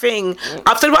doing my thing.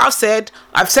 I've said what I've said.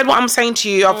 I've said what I'm saying to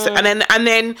you. And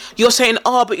then you're saying,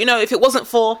 but you know, if it wasn't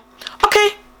for,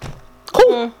 okay,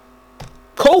 cool.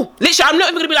 Cool. Literally, I'm not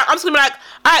even gonna be like, I'm just gonna be like,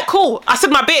 alright, cool, I said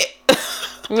my bit.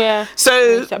 Yeah.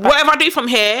 So whatever I do from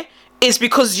here is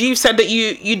because you said that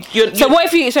you're So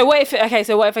what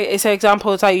if it's an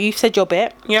example, it's like you've said your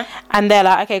bit. Yeah. And they're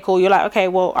like, okay, cool. You're like, okay,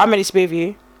 well, I'm ready to be with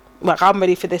you. Like, I'm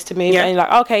ready for this to move. Yeah. And you're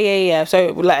like, okay, yeah. So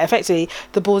like, effectively,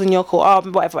 the ball's in your court.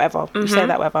 Whatever. You say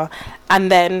that, whatever.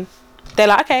 And then they're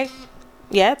like, okay.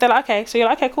 Yeah. They're like, okay. So you're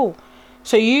like, okay, cool.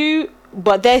 So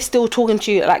but they're still talking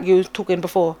to you like you were talking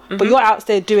before, but you're out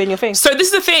there doing your thing. So this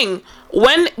is the thing,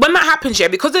 when that happens,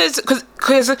 because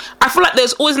I feel like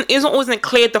isn't always a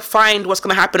clear defined what's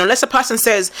going to happen unless a person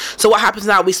says, so what happens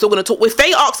now, we're still going to talk. If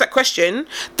they ask that question,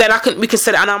 then we can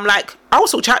say it, and I'm like, I'll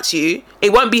still chat to you.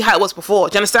 It won't be how it was before.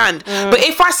 Do you understand? But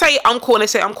if I say I'm cool and they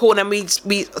say I'm cool and we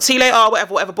see you later,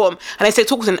 whatever, boom, and they say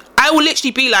talk to them, I will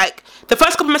literally be like, the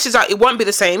first couple of messages out, it won't be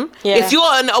the same. Yeah. If you're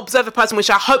an observant person, which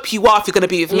I hope you are, if you're going to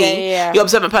be with me, you're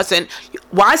observant person.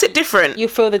 Why is it different? You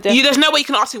feel the difference. There's no way you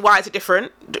can ask me why is it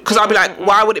different, because I'll be like,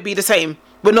 why would it be the same?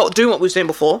 We're not doing what we were doing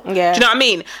before. Yeah. Do you know what I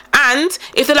mean? And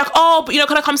if they're like, but you know,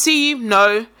 can I come see you?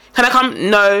 No. Can I come?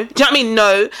 No. Do you know what I mean?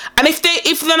 No. And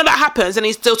if none of that happens and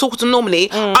he's still talking to them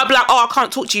normally, I'll be like, I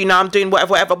can't talk to you now. I'm doing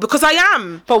whatever, because I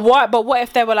am. But what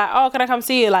if they were like, can I come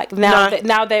see you? Like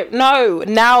now they're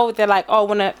like, I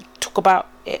want to talk about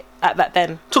it at that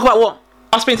then. Talk about what?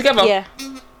 Us being together? Yeah.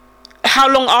 How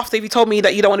long after have you told me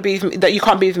that you don't want to be with me, that you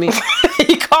can't be with me?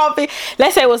 You can't be.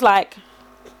 Let's say it was like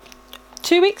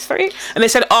 2 weeks, 3 weeks. And they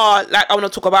said, I want to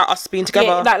talk about us being together.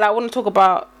 Yeah, like I want to talk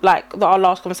about like our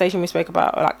last conversation we spoke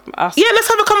about, like us. Yeah, let's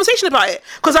have a conversation about it,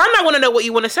 because I now want to know what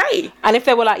you want to say. And if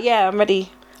they were like, yeah, I'm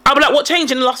ready, I'll be like, what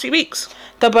changed in the last few weeks?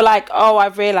 They'll be like,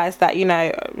 I've realised that, you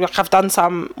know, like I've done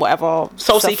some whatever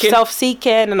self-seeking,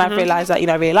 and I've realised that, you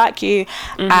know, I really like you,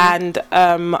 and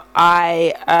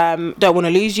I don't want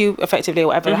to lose you, effectively, or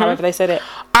whatever, however they said it.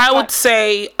 I would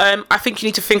say I think you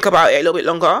need to think about it a little bit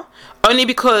longer, only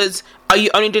because are you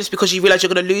only doing this because you realise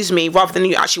you're going to lose me rather than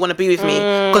you actually want to be with me?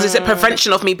 Because is it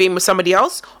prevention of me being with somebody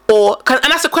else? And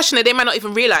that's a question that they might not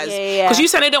even realise. Because you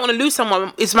say they don't want to lose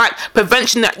someone, it's like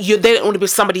prevention that they don't want to be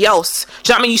with somebody else. Do you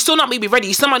know what I mean? You still not maybe ready.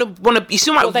 You still might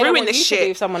ruin this shit. To be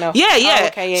with someone else.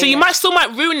 Yeah. So you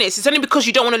might ruin this. It's only because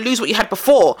you don't want to lose what you had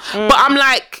before. But I'm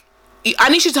like, I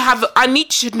need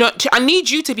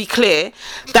you to be clear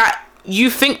that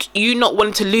you think you not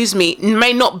wanting to lose me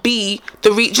may not be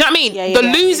the reason. Do you know what I mean?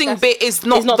 The losing bit is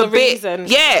not the bit. Reason.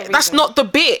 Yeah, that's not the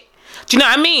bit. Do you know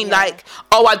what I mean? Like,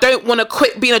 I don't want to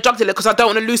quit being a drug dealer because I don't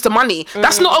want to lose the money.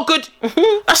 That's not a good.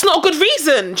 That's not a good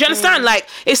reason. Do you understand? Like,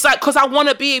 it's like because I want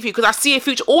to be with you, because I see a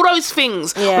future. All those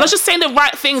things. Yeah. Not just saying the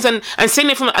right things and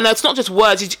saying it from. And it's not just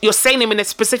words. You're saying them in a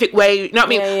specific way. You know what I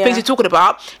mean? Yeah. Things you're talking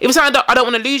about. If it's like I don't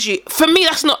want to lose you. For me,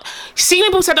 that's not. Seeing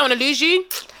people say I don't want to lose you.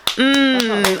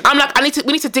 I'm like,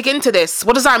 we need to dig into this.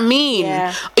 What does that mean?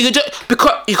 Yeah.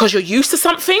 Because you're used to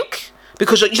something.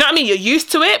 Because you know what I mean? You're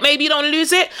used to it. Maybe you don't want to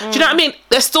lose it. Do you know what I mean?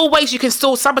 There's still ways you can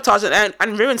still sabotage it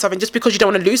and ruin something just because you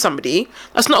don't want to lose somebody.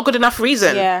 That's not a good enough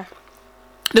reason. Yeah.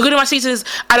 The good enough reason is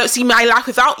I don't see my life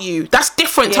without you. That's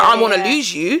different to I want to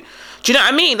lose you. Do you know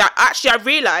what I mean? Like, I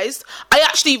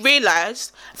actually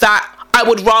realized that I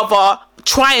would rather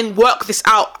try and work this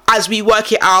out as we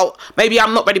work it out. Maybe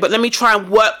I'm not ready, but let me try and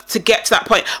work to get to that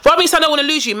point. Rather than say, I don't want to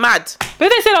lose you, mad. But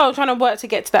if they said, I'm trying to work to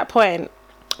get to that point,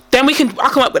 then I can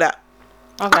work with that.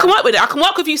 Okay. I can work with it. I can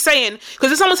work with you saying,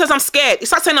 because if someone says I'm scared,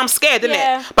 it's like saying I'm scared, isn't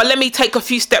it? But let me take a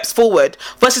few steps forward,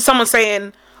 versus someone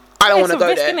saying, I don't want to go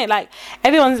there. Isn't it? Like,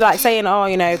 everyone's like saying,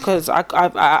 because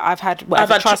I've had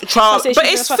trust issues, but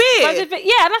it's fear.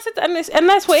 And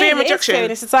that's what fear and rejection.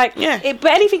 It's like, but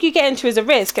anything you get into is a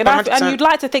risk, and you'd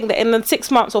like to think that in the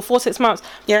 6 months or 6 months,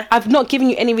 I've not given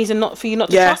you any reason for you not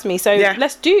to trust me. So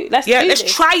let's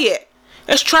try it.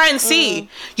 Let's try and see.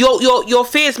 Your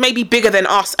fears may be bigger than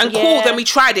us. And cool, then we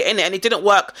tried it, innit? And it didn't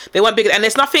work. They weren't bigger. And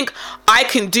there's nothing I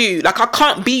can do. Like, I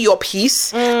can't be your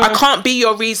peace. I can't be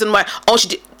your reason why.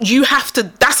 You have to,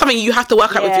 that's something you have to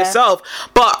work out with yourself.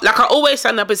 But like I always said,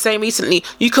 and I've been saying recently,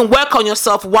 you can work on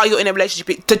yourself while you're in a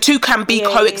relationship. The two can be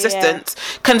coexistent.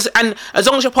 And as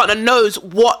long as your partner knows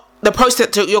what the process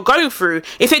that you're going through.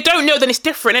 If they don't know, then it's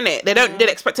different, innit? They don't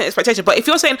expect an expectation. But if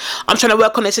you're saying, I'm trying to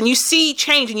work on this, and you see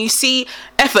change and you see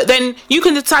effort, then you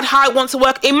can decide how it wants to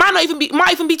work. It might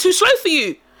even be too slow for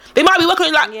you. They might be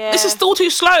working like, this is still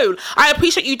too slow. I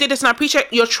appreciate you did this and I appreciate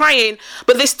you're trying,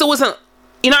 but this still isn't,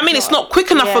 you know what I mean? It's not quick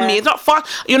enough for me. It's not fast.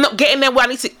 You're not getting there where I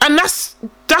need to. And that's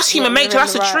human nature.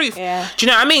 That's the truth. Yeah. Do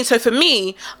you know what I mean? So for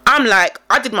me, I'm like,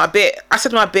 I did my bit. I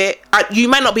said my bit. You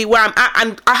might not be where I'm at,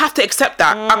 and I have to accept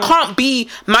that. I can't be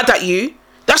mad at you.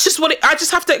 That's just I just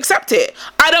have to accept it.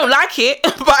 I don't like it,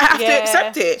 but I have to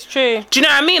accept it. It's true. Do you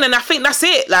know what I mean? And I think that's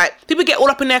it. Like, people get all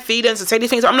up in their feelings and say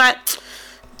these things. I'm like,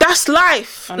 that's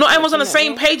life. Not everyone's on the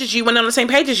same page as you when they're on the same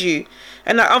page as you.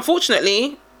 And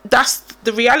unfortunately, that's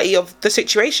the reality of the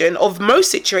situation, of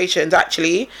most situations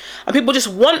actually, and people just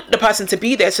want the person to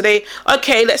be there, so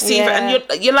let's see and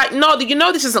you're like, no, you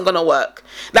know this isn't gonna work.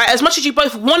 Like, as much as you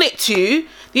both want it to,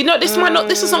 you know this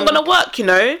isn't gonna work, you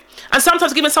know. And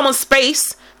sometimes giving someone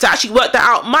space to actually work that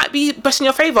out might be best in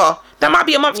your favor. That might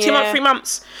be a month, 2 months, 3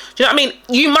 months. Do you know what I mean?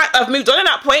 You might have moved on at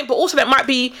that point, but also that might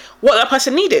be what that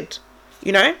person needed,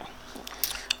 you know.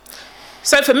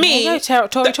 So for me,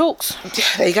 Tory talks.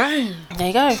 There you go.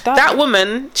 That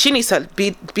woman, she needs to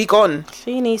be gone.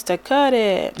 She needs to cut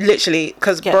it. Literally,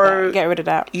 because get rid of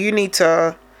that. You need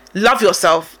to love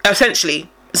yourself. Essentially,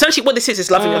 what this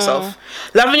is loving yourself.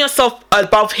 Loving yourself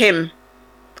above him.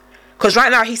 Because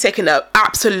right now he's taking the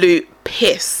absolute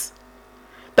piss.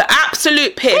 The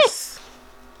absolute piss.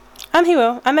 And he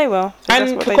will, and they will. So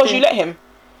and because you let him.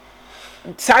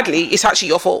 Sadly, it's actually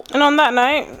your fault. And on that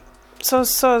note. So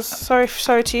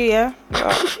sorry to you, yeah.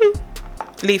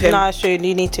 Leave him. No, it's true. You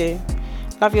need to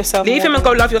love yourself. Leave him and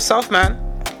go love yourself, man.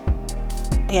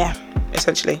 Yeah.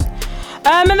 Essentially.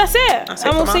 And that's it.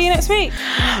 And we'll see you next week.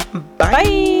 Bye.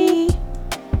 Bye.